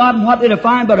servant of God, and what did I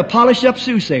find but a polished up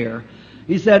soothsayer?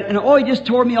 He said, and he just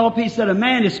tore me all to pieces. He said, a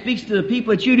man that speaks to the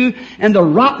people that you do, and the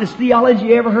rottenest theology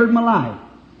you ever heard in my life.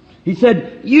 He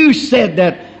said, you said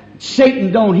that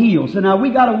Satan don't heal. So now we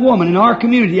got a woman in our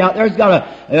community out there who's got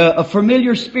a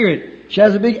familiar spirit. She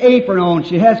has a big apron on.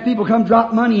 She has people come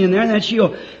drop money in there, and then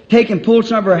she'll take and pull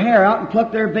some of her hair out and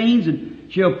pluck their veins, and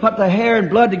she'll put the hair and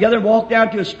blood together and walk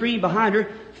down to a stream behind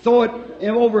her, throw it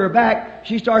over her back.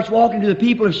 She starts walking to the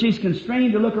people. If she's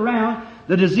constrained to look around,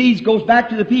 the disease goes back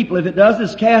to the people. If it does,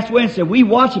 it's cast away. And said, we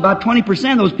watch about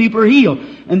 20% of those people are healed.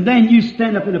 And then you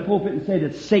stand up in the pulpit and say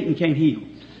that Satan can't heal.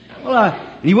 Well,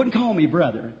 and he wouldn't call me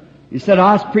brother. He said,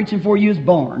 I was preaching before you was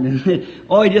born. And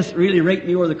he just really raked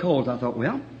me over the coals. I thought,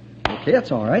 well, okay,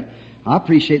 that's all right. I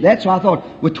appreciate that. So I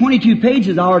thought, with 22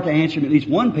 pages, I ought to answer him at least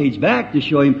one page back to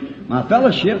show him my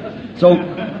fellowship. So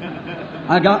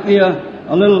I got me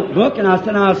a little book, and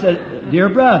I said, dear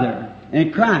brother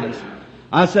in Christ,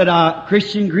 I said,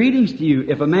 Christian greetings to you.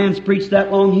 If a man's preached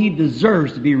that long, he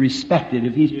deserves to be respected.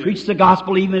 If he's preached the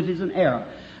gospel, even if it's an error.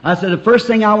 I said, the first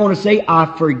thing I want to say,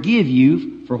 I forgive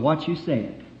you for what you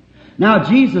said. Now,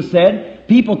 Jesus said,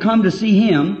 people come to see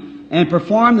Him and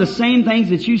perform the same things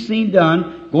that you've seen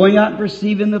done, going out and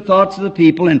perceiving the thoughts of the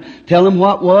people and tell them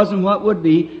what was and what would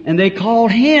be. And they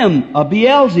called Him a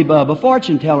Beelzebub, a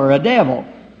fortune teller, a devil.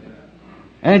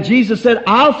 And Jesus said,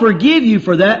 I'll forgive you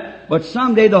for that, but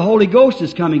someday the Holy Ghost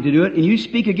is coming to do it, and you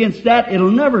speak against that,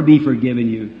 it'll never be forgiven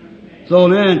you. So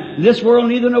then, this world,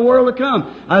 neither in the world to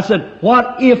come. I said,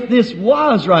 what if this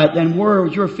was right? Then where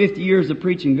was your 50 years of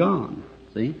preaching gone?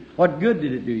 See? What good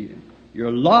did it do you?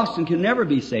 You're lost and can never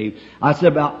be saved. I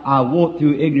said, I won't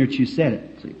through ignorance you said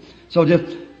it. See? So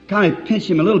just kind of pinch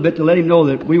him a little bit to let him know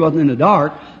that we wasn't in the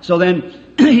dark. So then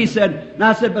he said, and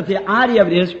I said, but the idea of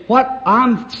it is, what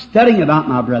I'm studying about,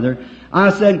 my brother, I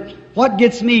said, what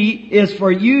gets me is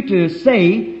for you to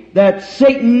say that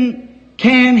Satan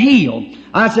can heal.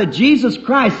 I said, Jesus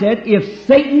Christ said, if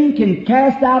Satan can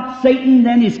cast out Satan,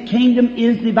 then his kingdom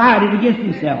is divided against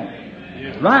himself.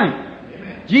 Right.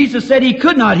 Jesus said He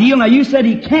could not heal. Now you said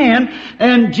He can,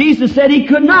 and Jesus said He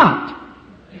could not.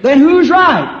 Then who's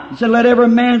right? He said, let every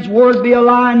man's word be a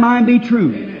lie and mine be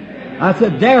true. I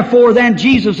said, therefore then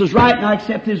Jesus is right, and I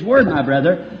accept His word, my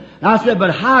brother. I said,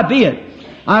 but howbeit,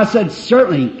 I said,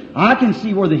 certainly, I can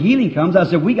see where the healing comes. I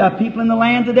said, we got people in the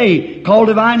land today called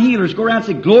divine healers. Go around and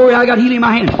say, glory, I got healing in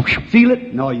my hand. Feel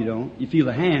it? No, you don't. You feel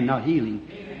the hand, not healing.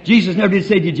 Jesus never did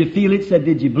say, did you feel it? He said,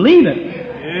 did you believe it?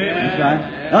 That's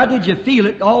right. Not did you feel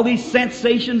it? All these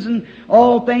sensations and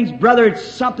all things, brother, it's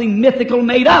something mythical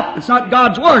made up. It's not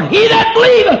God's Word. He that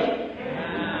believeth.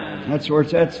 That's where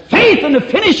it's at. It's faith in the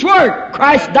finished work.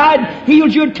 Christ died,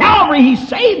 healed you at Calvary. He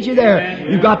saved you there.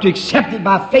 You've got to accept it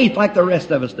by faith like the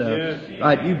rest of us do.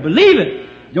 Right? You believe it.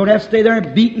 You don't have to stay there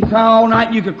and beat and cry all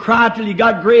night. You could cry till you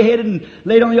got gray-headed and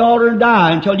laid on the altar and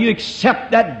die until you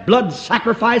accept that blood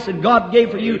sacrifice that God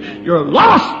gave for you. You're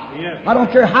lost. I don't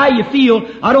care how you feel.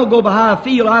 I don't go by how I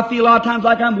feel. I feel a lot of times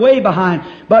like I'm way behind.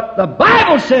 But the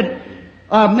Bible said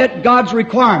I've met God's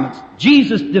requirements.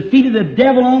 Jesus defeated the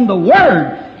devil on the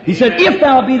Word. He said, if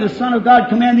thou be the Son of God,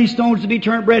 command these stones to be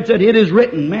turned bread. He said, it is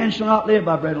written, man shall not live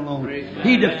by bread alone.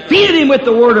 He defeated him with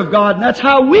the Word of God, and that's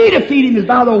how we defeat him, is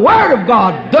by the Word of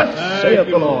God. Thus saith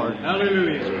the Lord.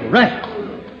 Hallelujah. Correct.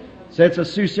 Says a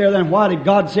soothsayer, then why did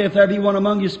God say, if there be one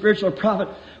among you spiritual prophet,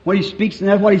 when he speaks and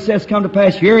that's what he says come to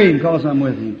pass, hear him, because I'm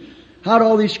with him. How do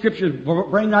all these scriptures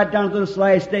bring right down to this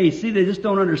last day? See, they just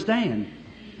don't understand.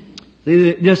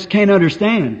 They just can't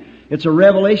understand. It's a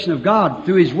revelation of God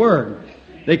through His Word.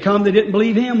 They didn't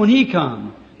believe Him when He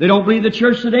come. They don't believe the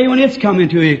church today when it's come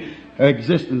into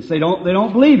existence. They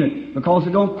don't believe it because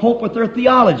they don't cope with their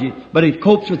theology. But it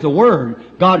copes with the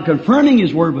Word. God confirming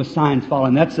His Word with signs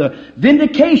following. That's a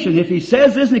vindication. If He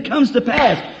says this and it comes to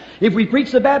pass. If we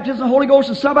preach the baptism of the Holy Ghost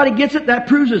and somebody gets it, that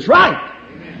proves it's right.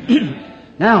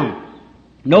 Now,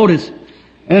 notice,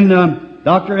 and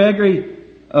Dr. Eggery,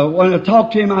 when I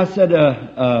talked to him, I said,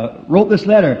 wrote this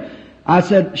letter. I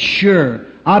said, sure.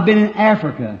 I've been in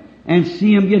Africa and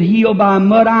see them get healed by a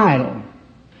mud idol.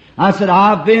 I said,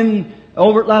 I've been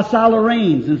over at La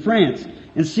Salle-Lorraine in France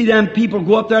and see them people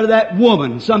go up there to that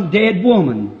woman, some dead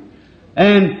woman,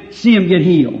 and see them get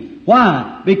healed.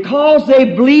 Why? Because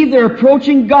they believe they're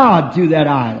approaching God through that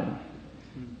idol.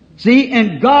 See,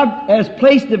 and God has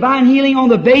placed divine healing on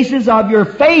the basis of your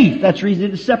faith. That's the reason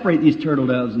to separate these turtle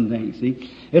doves and things.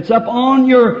 See, it's up on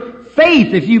your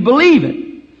faith if you believe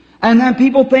it. And then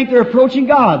people think they're approaching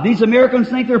God. These Americans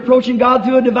think they're approaching God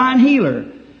through a divine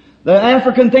healer. The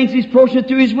African thinks he's approaching it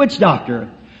through his witch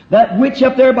doctor. That witch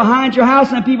up there behind your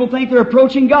house, and people think they're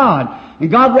approaching God.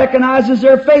 And God recognizes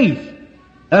their faith.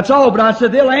 That's all. But I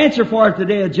said, they'll answer for it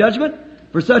today of judgment,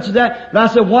 for such as that.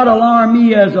 But I said, what alarmed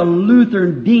me as a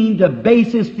Lutheran dean to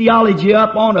base his theology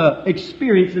up on a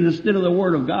experience instead of the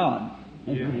Word of God.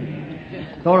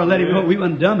 Thought I'd let him know we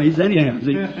weren't dummies anyhow.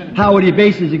 See? How would he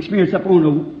base his experience up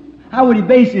on how would he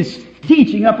base his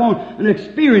teaching up on an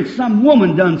experience some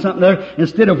woman done something there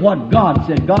instead of what God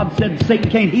said? God said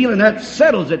Satan can't heal, and that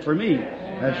settles it for me.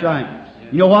 That's right.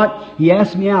 You know what? He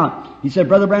asked me out. He said,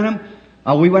 Brother Branham,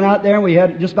 we went out there and we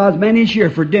had just about as many as here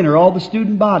for dinner. All the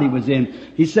student body was in.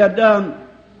 He said,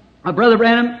 Brother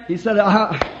Branham, he said,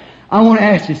 I want to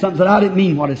ask you something. That I didn't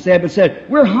mean what I said, but said,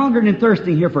 we're hungering and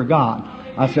thirsting here for God.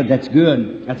 I said, that's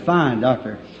good. That's fine,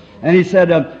 doctor. And he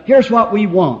said, here's what we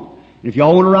want. If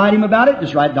y'all want to write him about it,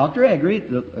 just write Dr. Eggery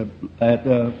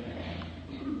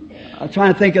I'm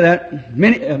trying to think of that,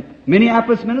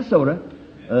 Minneapolis, Minnesota,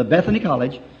 Bethany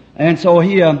College. And so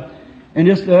he, and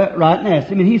just write and ask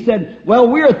him. And he said, well,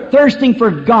 we're thirsting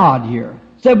for God here.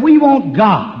 Said, we want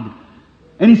God.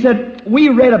 And he said, we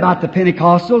read about the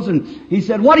Pentecostals. And he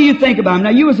said, what do you think about them? Now,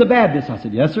 you was a Baptist. I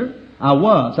said, yes, sir, I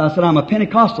was. I said, I'm a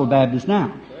Pentecostal Baptist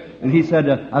now. And he said,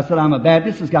 I said, I'm a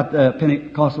Baptist that's got the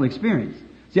Pentecostal experience.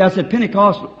 See, I said,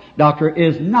 Pentecostal, doctor,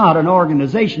 is not an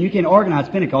organization. You can't organize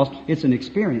Pentecost. It's an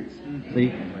experience.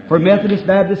 See? For Methodist,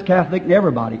 Baptist, Catholic, and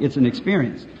everybody, it's an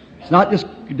experience. It's not just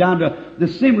down to the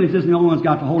Assemblies isn't the only one's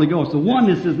got the Holy Ghost. The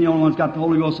Oneness isn't the only one's got the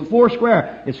Holy Ghost. The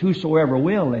Foursquare is whosoever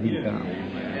will let him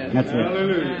come. That's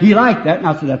it. He liked that, and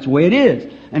I said, that's the way it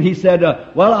is. And he said,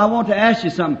 well, I want to ask you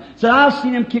something. He said, I've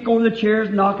seen him kick over the chairs,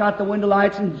 knock out the window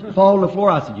lights, and fall on the floor.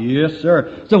 I said, yes,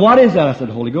 sir. So what is that? I said,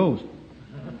 the Holy Ghost.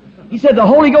 He said, the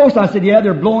Holy Ghost. I said, yeah,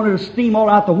 they're blowing the steam all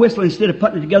out the whistle instead of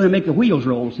putting it together and make the wheels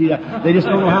roll. See, they just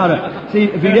don't know how to. See,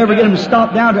 if you'd ever get them to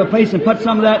stop down to a place and put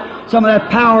some of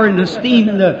that power in the steam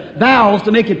and the valves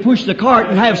to make it push the cart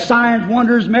and have signs,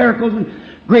 wonders, miracles, and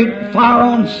great fire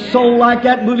on soul like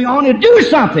that moving on, it'd do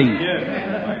something.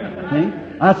 See?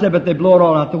 I said, but they blow it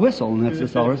all out the whistle, and that's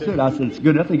just all there is. I said, it's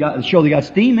good enough. They got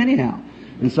steam anyhow.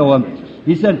 And so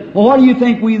he said, well, what do you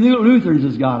think we Lutherans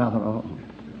has got? I thought,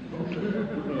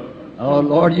 oh,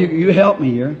 Lord, you help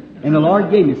me here. And the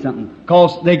Lord gave me something.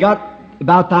 Because they got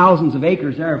about thousands of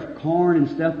acres there of corn and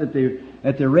stuff that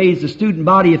they raise the student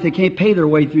body. If they can't pay their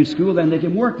way through school, then they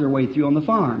can work their way through on the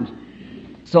farms.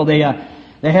 So they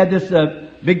had this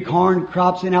big corn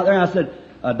crops in out there. And I said,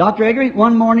 Dr. Eggery,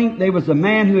 one morning there was a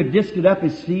man who had disced up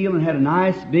his field and had a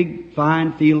nice, big,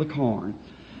 fine field of corn.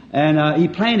 And he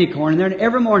planted corn in there, and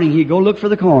every morning he'd go look for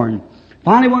the corn.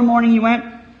 Finally, one morning he went,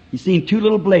 he seen 2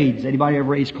 little blades. Anybody ever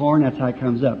raise corn? That's how it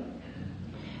comes up.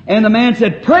 And the man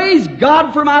said, "Praise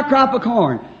God for my crop of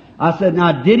corn." I said,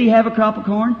 "Now, did he have a crop of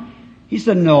corn?" He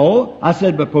said, "No." I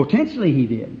said, "But potentially he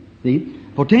did." See?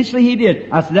 Potentially he did.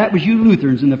 I said, "That was you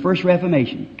Lutherans in the First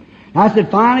Reformation." I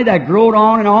said, finally that growed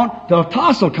on and on till a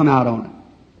tassel come out on it.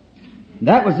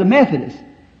 That was the Methodists.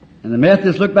 And the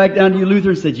Methodists looked back down to you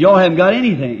Lutherans and said, "Y'all haven't got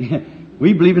anything.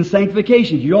 We believe in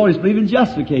sanctification. You always believe in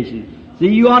justification. See,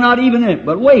 you are not even in it."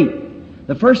 But wait.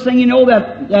 The first thing you know,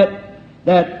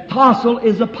 that tassel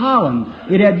is a pollen.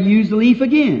 It had to use the leaf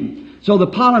again. So the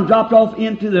pollen dropped off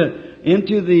into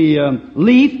the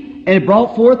leaf, and it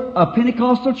brought forth a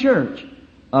Pentecostal church.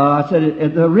 I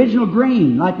said, the original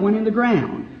grain, like went in the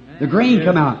ground. The grain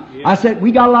come out. I said,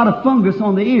 "We got a lot of fungus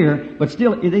on the ear, but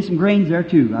still, there's some grains there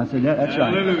too." I said, "That's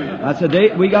right." I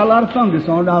said, "We got a lot of fungus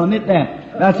on it, I'll admit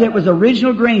that." But I said, it was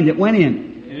original grain that went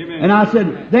in. Amen. And I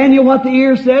said, then you know what the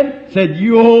ear said? Said,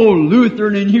 "You old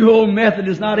Lutheran and you old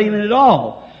Methodist, not even at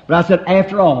all." But I said,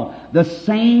 after all, the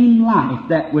same life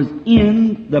that was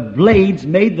in the blades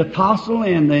made the tassel,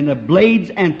 and then the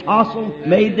blades and tassel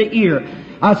made the ear.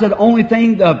 I said, the only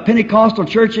thing the Pentecostal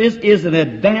church is an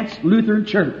advanced Lutheran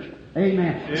church.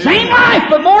 Amen. Same life,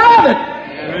 but more of it.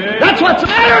 That's what's the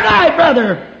matter tonight,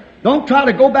 brother. Don't try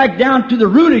to go back down to the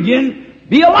root again.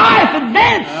 Be alive,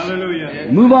 advance. Hallelujah.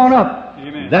 Move on up.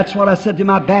 Amen. That's what I said to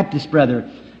my Baptist brother.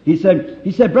 He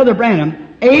said, "Brother Branham,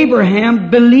 Abraham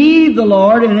believed the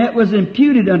Lord, and it was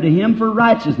imputed unto him for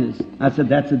righteousness." I said,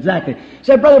 "That's exactly." He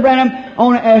said, "Brother Branham, I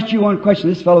want to ask you one question."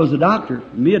 This fellow is a doctor,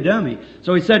 me a dummy.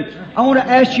 So he said, "I want to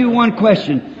ask you one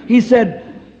question." He said,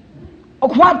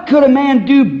 "What could a man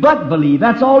do but believe?"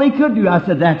 That's all he could do. I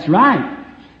said, "That's right."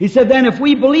 He said, "Then if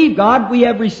we believe God, we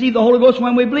have received the Holy Ghost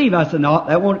when we believe." I said, "No,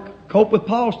 that won't cope with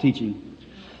Paul's teaching."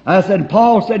 I said,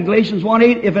 Paul said in Galatians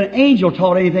 1:8, "If an angel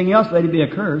taught anything else, let him be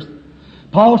accursed."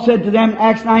 Paul said to them in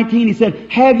Acts 19, he said,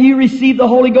 "Have you received the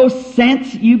Holy Ghost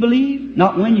since you believe?"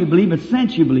 Not when you believe, but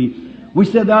since you believe. We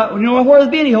said, "Where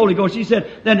there be any Holy Ghost?" He said,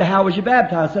 "Then how was you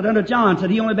baptized?" I said, "Unto John." Said,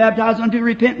 "He only baptized unto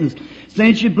repentance.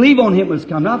 Since you believe on Him was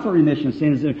come, not for remission of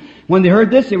sins." When they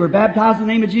heard this, they were baptized in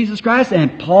the name of Jesus Christ,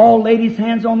 and Paul laid his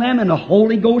hands on them, and the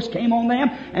Holy Ghost came on them,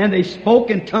 and they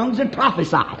spoke in tongues and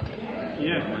prophesied.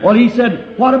 Yeah. Well, he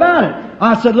said, "What about it?"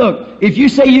 I said, "Look, if you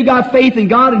say you got faith in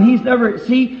God and he's never,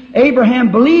 see, Abraham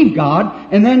believed God,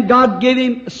 and then God gave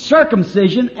him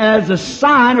circumcision as a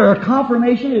sign or a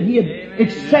confirmation that he had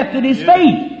accepted his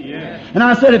faith." And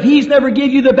I said, if he's never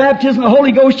give you the baptism of the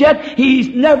Holy Ghost yet, he's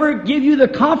never give you the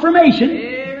confirmation.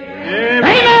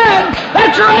 Amen.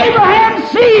 That's your Abraham's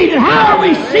seed. And how are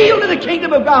we sealed in the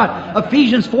kingdom of God?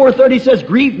 Ephesians 4:30 says,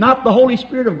 "Grieve not the Holy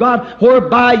Spirit of God,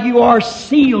 whereby you are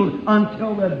sealed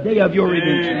until the day of your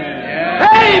redemption."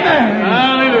 Amen.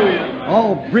 Hallelujah.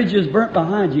 All bridges burnt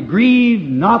behind you. Grieve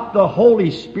not the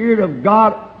Holy Spirit of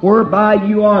God, whereby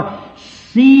you are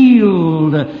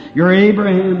sealed. Your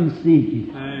Abraham's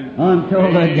seed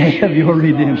until the day of your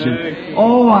redemption.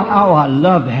 Oh, how I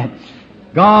love that.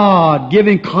 God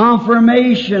giving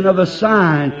confirmation of a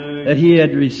sign that he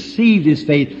had received his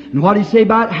faith. And what did he say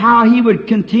about how he would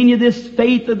continue this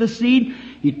faith of the seed?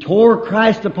 He tore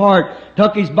Christ apart,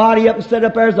 took his body up and set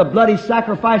up there as a bloody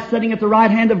sacrifice, sitting at the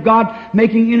right hand of God,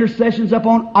 making intercessions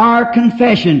upon our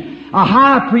confession. A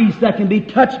high priest that can be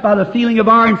touched by the feeling of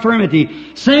our infirmity.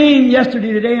 Same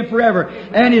yesterday, today, and forever.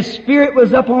 And his Spirit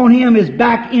was upon him, is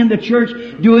back in the church,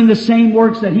 doing the same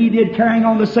works that he did, carrying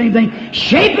on the same thing,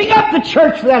 shaping up the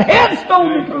church for that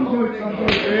headstone to come to it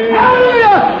someday.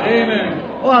 Hallelujah! Amen.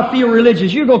 Oh, I feel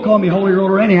religious. You're going to call me Holy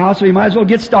Roller anyhow, so you might as well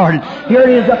get started. Here it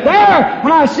is up there.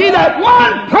 When I see that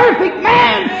one perfect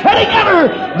man sitting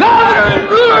under, governor and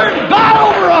ruler and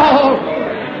God over all.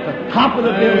 Top of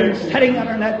the building, sitting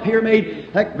under that pyramid,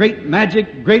 that great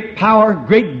magic, great power,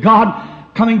 great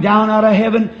God coming down out of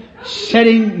heaven,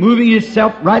 sitting, moving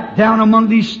himself right down among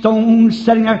these stones,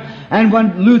 sitting there. And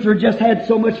when Luther just had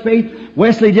so much faith,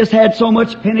 Wesley just had so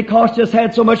much, Pentecost just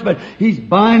had so much, but he's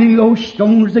binding those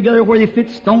stones together where they fit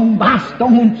stone by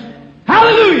stone.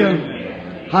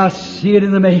 Hallelujah! I see it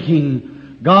in the making.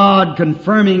 God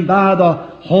confirming by the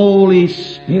Holy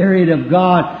Spirit of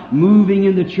God, moving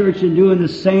in the church and doing the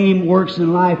same works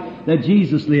in life that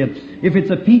Jesus lived. If it's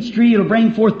a peach tree, it'll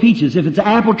bring forth peaches. If it's an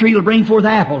apple tree, it'll bring forth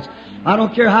apples. I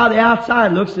don't care how the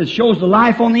outside looks, it shows the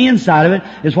life on the inside of it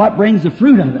is what brings the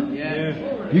fruit of it. Yeah.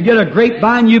 You get a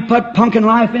grapevine, you put pumpkin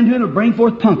life into it, it'll bring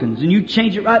forth pumpkins. And you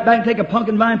change it right back and take a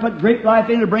pumpkin vine, put grape life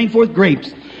in it, it'll bring forth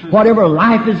grapes. Whatever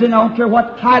life is in, I don't care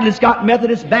what title it's got,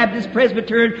 Methodist, Baptist,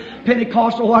 Presbyterian,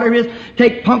 Pentecostal, whatever it is,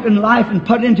 take pumpkin life and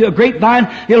put it into a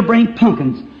grapevine, it'll bring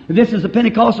pumpkins. If this is a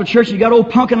Pentecostal church, you got old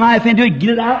pumpkin life into it,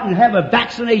 get it out and have a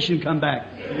vaccination come back.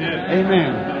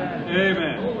 Amen.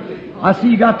 Amen. I see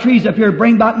you got trees up here.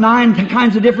 Bring about 9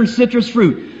 kinds of different citrus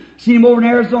fruit. Seen them over in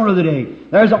Arizona today.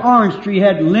 There's an orange tree,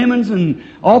 had lemons and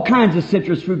all kinds of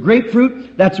citrus fruit.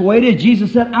 Grapefruit, that's the way it is.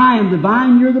 Jesus said, I am the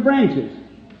vine, you're the branches.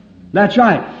 That's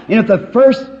right. And if the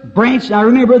first branch, now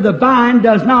remember, the vine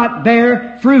does not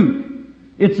bear fruit.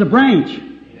 It's the branch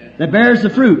that bears the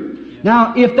fruit.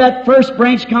 Now, if that first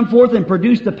branch come forth and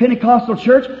produced a Pentecostal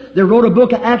church, they wrote a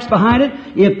book of Acts behind it.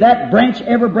 If that branch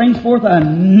ever brings forth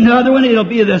another one, it'll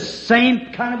be the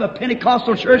same kind of a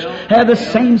Pentecostal church, have the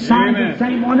same signs and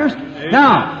same wonders.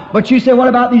 Now, but you say, what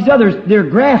about these others? They're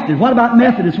grafted. What about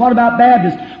Methodists? What about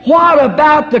Baptists? What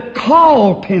about the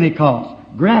called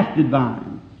Pentecost? Grafted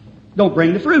vine. Don't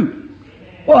bring the fruit.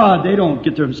 Well, they don't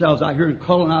get themselves out here and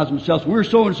colonize themselves. We're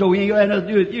so and so, we ain't got nothing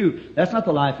to do with you. That's not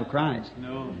the life of Christ.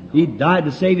 No. He died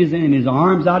to save his enemies. His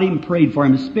arms out, even prayed for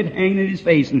him. His spit hanging in his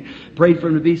face and prayed for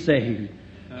him to be saved.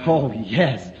 Oh,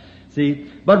 yes.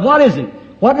 See? But what is it?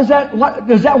 What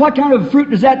kind of fruit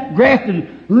does that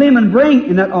grafted lemon bring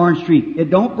in that orange tree?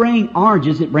 It don't bring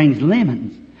oranges, it brings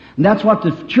lemons. And that's what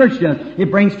the church does.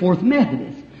 It brings forth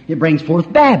Methodists. It brings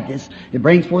forth Baptists. It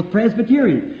brings forth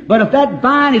Presbyterian. But if that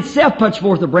vine itself puts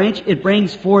forth a branch, it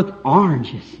brings forth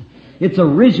oranges. It's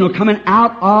original coming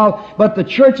out of, but the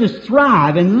churches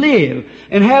thrive and live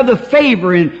and have the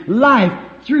favor in life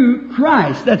through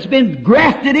Christ that's been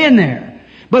grafted in there.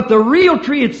 But the real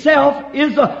tree itself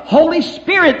is the Holy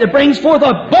Spirit that brings forth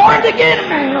a born-again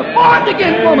man, a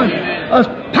born-again woman,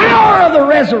 a power of the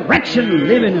resurrection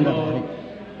living in the body.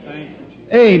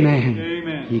 Amen.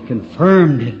 Amen. He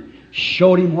confirmed it,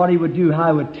 showed him what he would do,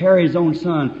 how he would tear his own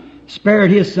son,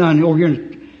 spared his son. Over here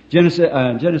in Genesis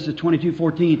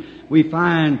 22:14, we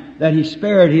find that he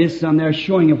spared his son there,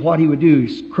 showing him what he would do.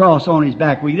 His cross on his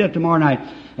back. We get it tomorrow night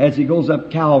as he goes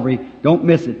up Calvary. Don't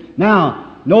miss it.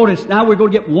 Now, notice, now we're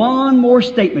going to get one more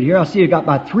statement here. I see you got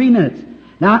about 3 minutes.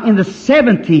 Now, in the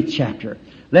 17th chapter,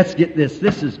 let's get this.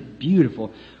 This is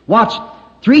beautiful. Watch.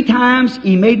 3 times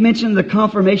he made mention of the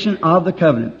confirmation of the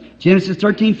covenant. Genesis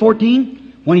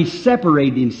 13:14, when he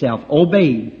separated himself,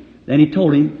 obeyed. Then he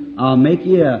told him, I'll make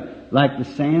you like the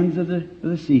sands of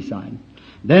the seaside.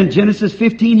 Then Genesis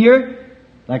 15 here,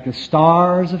 like the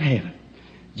stars of heaven.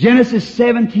 Genesis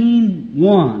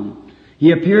 17:1,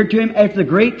 he appeared to him after the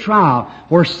great trial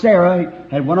where Sarah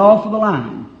had went off of the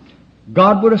line.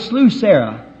 God would have slew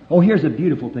Sarah. Oh, here's a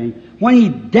beautiful thing. When he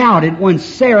doubted, when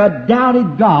Sarah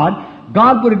doubted God,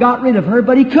 God would have got rid of her,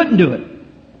 but He couldn't do it.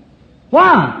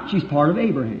 Why? She's part of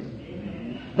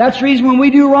Abraham. That's the reason when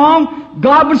we do wrong,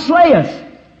 God would slay us.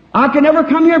 I could never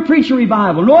come here and preach a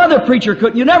revival. No other preacher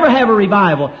could. You never have a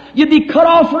revival. You'd be cut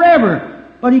off forever.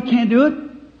 But He can't do it.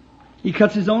 He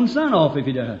cuts His own son off if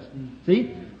He does.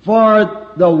 See? For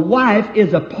the wife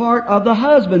is a part of the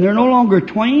husband. They're no longer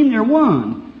twain, they're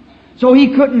one. So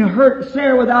He couldn't hurt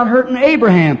Sarah without hurting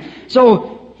Abraham.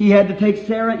 So He had to take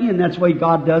Sarah in. That's what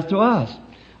God does to us.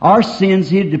 Our sins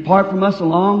He'd depart from us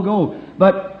long ago.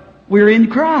 But we're in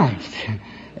Christ.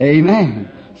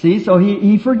 Amen. See, so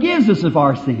He forgives us of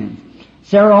our sins.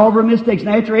 Sarah, all of her mistakes.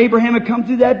 And after Abraham had come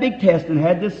through that big test and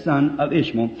had this son of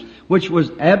Ishmael, which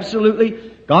was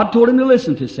absolutely, God told him to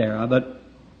listen to Sarah, but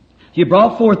He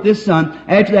brought forth this son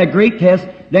after that great test.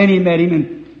 Then He met him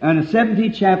in the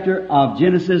 17th chapter of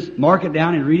Genesis. Mark it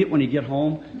down and read it when you get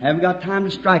home. Haven't got time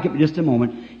to strike it in just a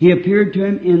moment. He appeared to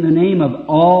him in the name of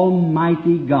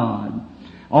Almighty God.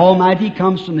 Almighty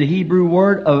comes from the Hebrew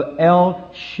word of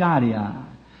El Shaddai.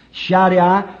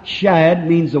 Shaddai, Shad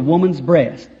means a woman's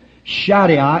breast.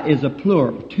 Shaddai is a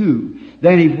plural, 2.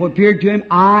 Then He appeared to him,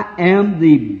 I am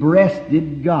the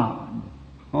breasted God.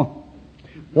 Oh,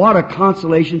 what a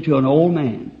consolation to an old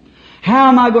man. How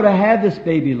am I going to have this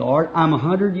baby, Lord? I'm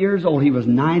 100 years old. He was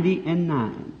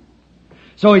 99.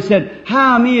 So he said,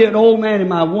 how me, an old man, and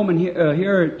my woman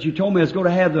here, she told me I was going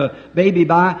to have the baby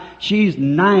by. She's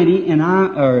 90 and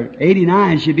or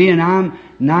 89 she'd be, and I'm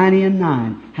 90 and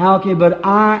 9. How can, but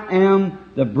I am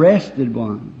the breasted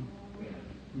one.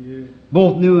 Yeah.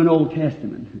 Both New and Old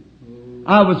Testament.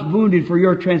 I was wounded for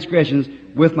your transgressions.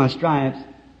 With my stripes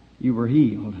you were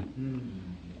healed.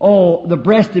 Oh, the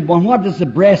breasted one. What does the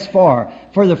breast for?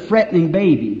 For the fretting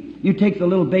baby. You take the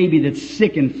little baby that's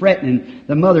sick and fretting,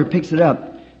 the mother picks it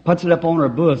up, puts it up on her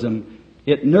bosom.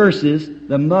 It nurses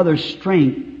the mother's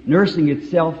strength, nursing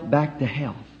itself back to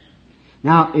health.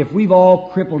 Now, if we've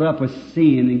all crippled up with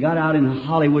sin and got out in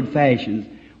Hollywood fashions,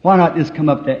 why not just come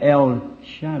up to El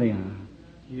Shaddai?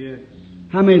 Yes.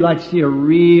 How many like to see a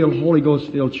real Holy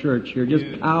Ghost-filled church here?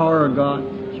 Just power of God.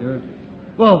 Sure.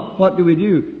 Well, what do?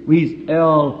 We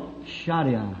El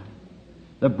Shaddai.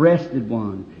 the breasted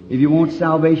one. If you want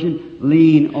salvation,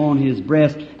 lean on His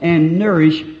breast and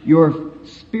nourish your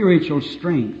spiritual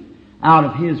strength out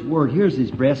of His Word. Here's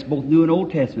His breast, both New and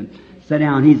Old Testament. Sit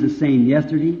down. He's the same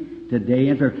yesterday, today,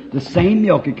 and forever. The same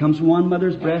milk. It comes from one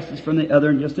mother's breast as from the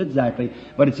other, and just exactly.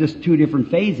 But it's just two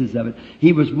different phases of it.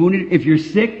 He was wounded. If you're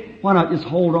sick, why not just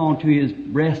hold on to His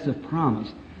breast of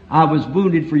promise? I was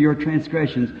wounded for your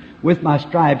transgressions. With my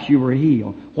stripes you were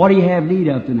healed. What do you have need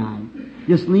of tonight?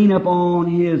 Just lean up on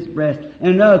His breast.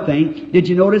 And another thing, did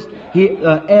you notice?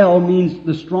 El means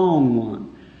the strong one.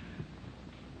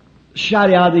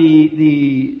 Shaddai,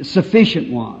 the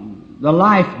sufficient one. The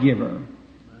life giver.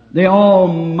 The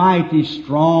almighty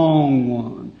strong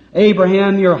one.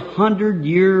 Abraham, you're 100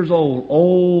 years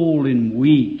old and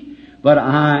weak, but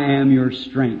I am your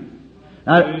strength.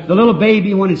 Now, the little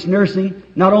baby, when it's nursing,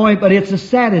 not only, but it's a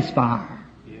satisfier.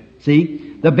 See?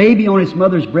 The baby on its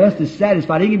mother's breast is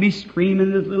satisfied. He can be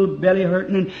screaming, his little belly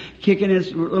hurting and kicking,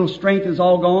 his little strength is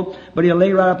all gone, but he'll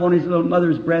lay right up on his little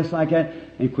mother's breast like that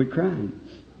and quit crying.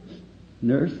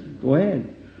 Nurse, go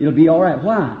ahead. It'll be all right.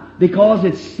 Why? Because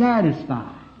it's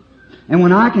satisfied. And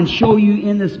when I can show you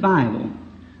in this Bible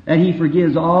that He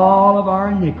forgives all of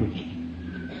our iniquity,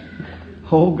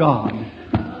 oh God,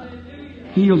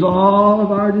 heals all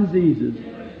of our diseases.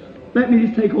 Let me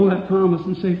just take all that promise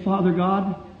and say, Father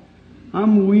God,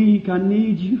 I'm weak. I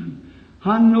need You.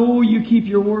 I know You keep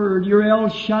Your word. You're El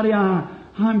Shaddai.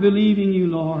 I'm believing You,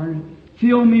 Lord.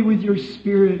 Fill me with Your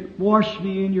Spirit. Wash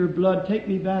me in Your blood. Take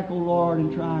me back, O Lord,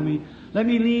 and try me. Let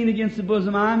me lean against the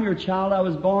bosom. I'm Your child. I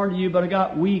was born to You, but I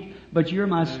got weak. But You're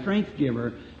my strength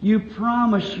giver. You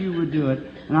promised You would do it.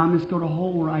 And I'm just going to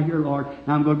hold right here, Lord. And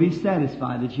I'm going to be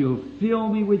satisfied that You'll fill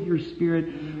me with Your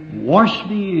Spirit. Wash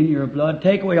me in Your blood.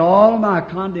 Take away all of my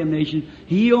condemnation.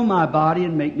 Heal my body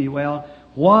and make me well.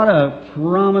 What a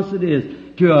promise it is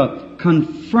to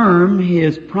confirm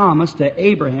His promise to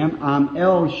Abraham. I'm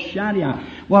El Shaddai.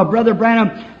 Well, Brother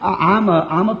Branham, I'm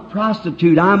a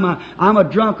prostitute. I'm a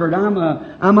drunkard. I'm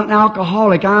an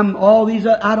alcoholic. I'm all these.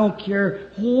 I don't care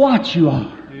what you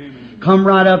are. Amen. Come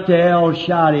right up to El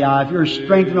Shaddai. If your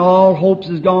strength and all hopes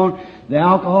is gone, the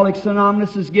Alcoholics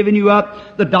Anonymous has given you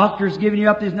up. The doctor's given you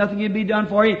up. There's nothing can be done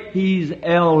for you. He's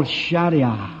El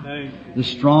Shaddai, the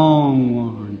strong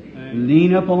one.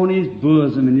 Lean up on His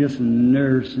bosom and just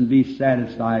nurse and be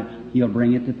satisfied. He'll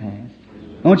bring it to pass.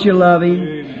 Don't you love Him?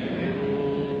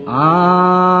 Amen.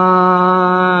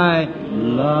 I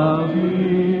love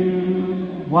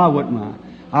Him. Why wouldn't I?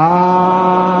 I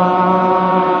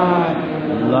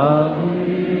love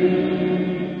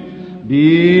Him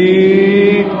because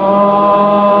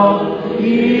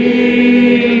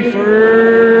He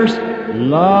first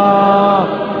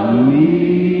loved me.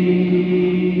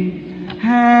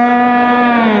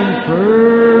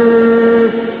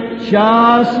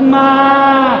 Just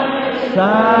my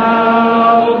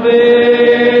salvation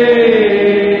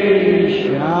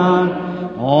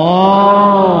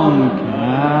on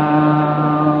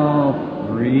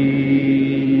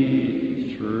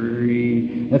Calvary's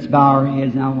tree. Let's bow our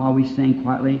heads now while we sing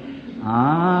quietly.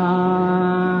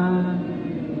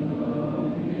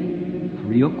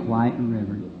 Real quiet and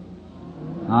reverent.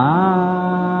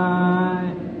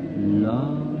 I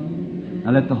love You.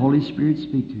 Now let the Holy Spirit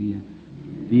speak to you.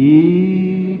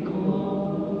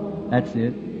 Because, that's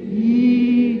it.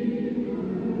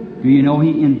 Do you know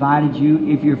He invited you?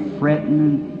 If you're fretting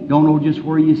and don't know just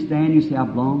where you stand, you say, I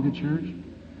belong to church.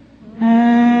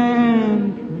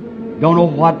 And don't know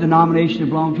what denomination you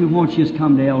belong to, won't you just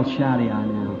come to El Shaddai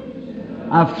now?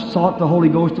 I've sought the Holy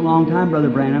Ghost a long time, Brother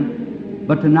Branham,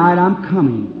 but tonight I'm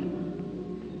coming.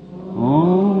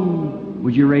 Oh,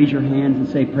 would you raise your hands and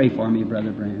say, pray for me,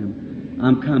 Brother Branham.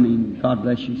 I'm coming. God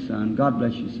bless you, son. God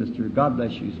bless you, sister. God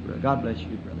bless you, brother. God bless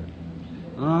you, brother.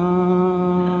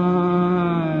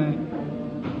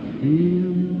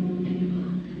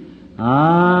 I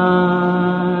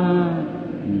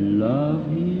love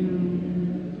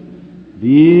Him.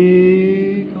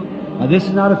 Now, this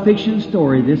is not a fiction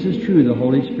story. This is true. The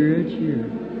Holy Spirit's here.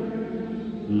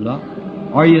 Love.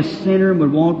 Are you a sinner and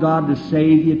would want God to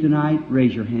save you tonight?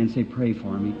 Raise your hand. Say, pray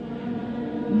for me.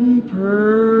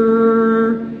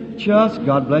 Purchase.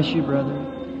 God bless you, brother.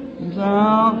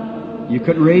 You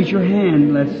couldn't raise your hand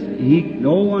unless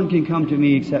no one can come to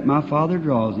me except my Father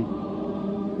draws him.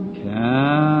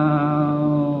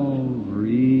 Calvary's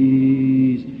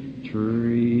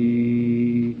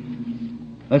tree.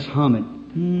 Let's hum it.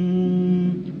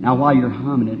 Now while you're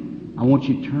humming it, I want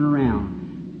you to turn around.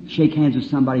 Shake hands with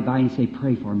somebody by you and say,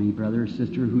 pray for me, brother or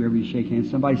sister, whoever you shake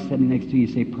hands. Somebody sitting next to you,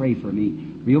 say, pray for me.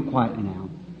 Real quietly now.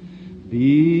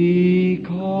 Because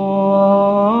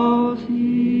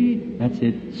He That's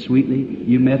it. Sweetly.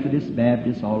 You Methodists,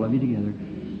 Baptists, all of you together.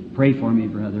 Pray for me,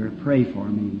 brother. Pray for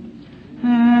me.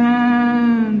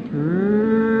 And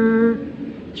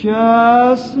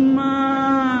purchase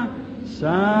my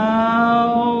salvation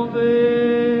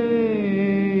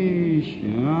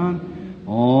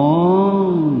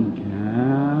on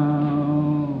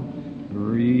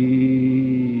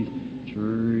Calvary's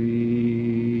tree.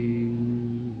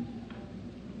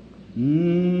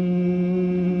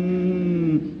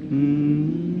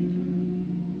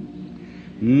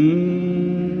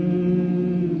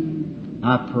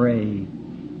 I pray.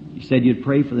 You said you'd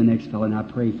pray for the next fellow, and I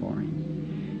pray for him.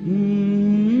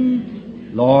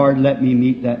 Lord, let me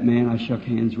meet that man I shook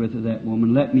hands with, or that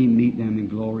woman. Let me meet them in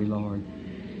glory, Lord.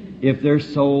 If their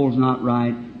soul's not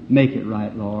right, make it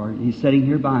right, Lord. He's sitting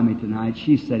here by me tonight.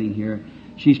 She's sitting here.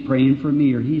 She's praying for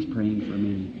me, or he's praying for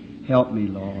me. Help me,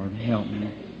 Lord. Help me.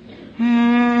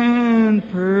 And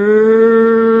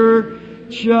purchase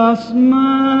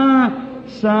my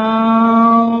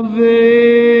salvation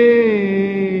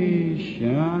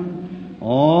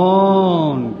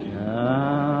on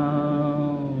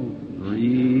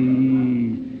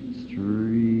Calvary's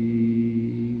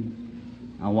tree.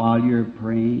 Now, while you're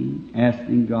praying,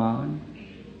 asking God,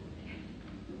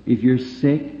 if you're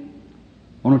sick,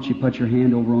 why don't you put your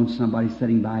hand over on somebody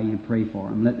sitting by you and pray for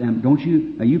them? Let them. Don't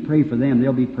you? Now you pray for them;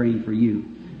 they'll be praying for you.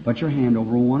 Put your hand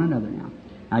over on one another now.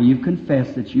 Now you've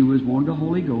confessed that you was wanted the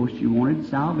Holy Ghost, you wanted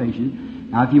salvation.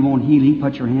 Now if you want healing,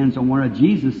 put your hands on one another.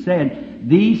 Jesus said,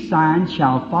 "These signs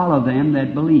shall follow them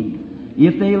that believe.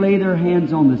 If they lay their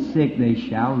hands on the sick, they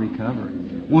shall recover."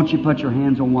 Won't you put your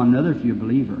hands on one another if you're a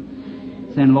believer?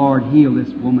 Saying, "Lord, heal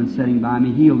this woman sitting by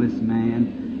me. Heal this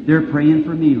man. They're praying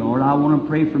for me, Lord. I want them to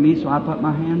pray for me, so I put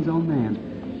my hands on them."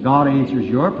 God answers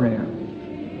your prayer.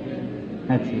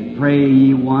 That's it. Pray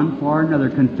ye one for another,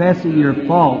 confessing your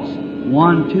faults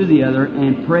one to the other,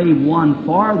 and pray one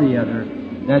for the other,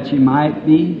 that ye might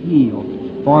be healed.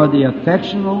 For the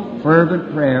affectionate,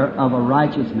 fervent prayer of a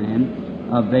righteous man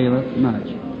availeth much.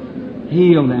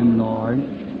 Heal them, Lord.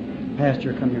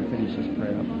 Pastor, come here and finish this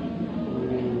prayer up.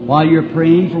 While you're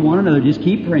praying for one another, just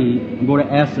keep praying. I'm going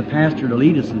to ask the pastor to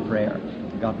lead us in prayer.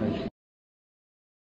 God bless you.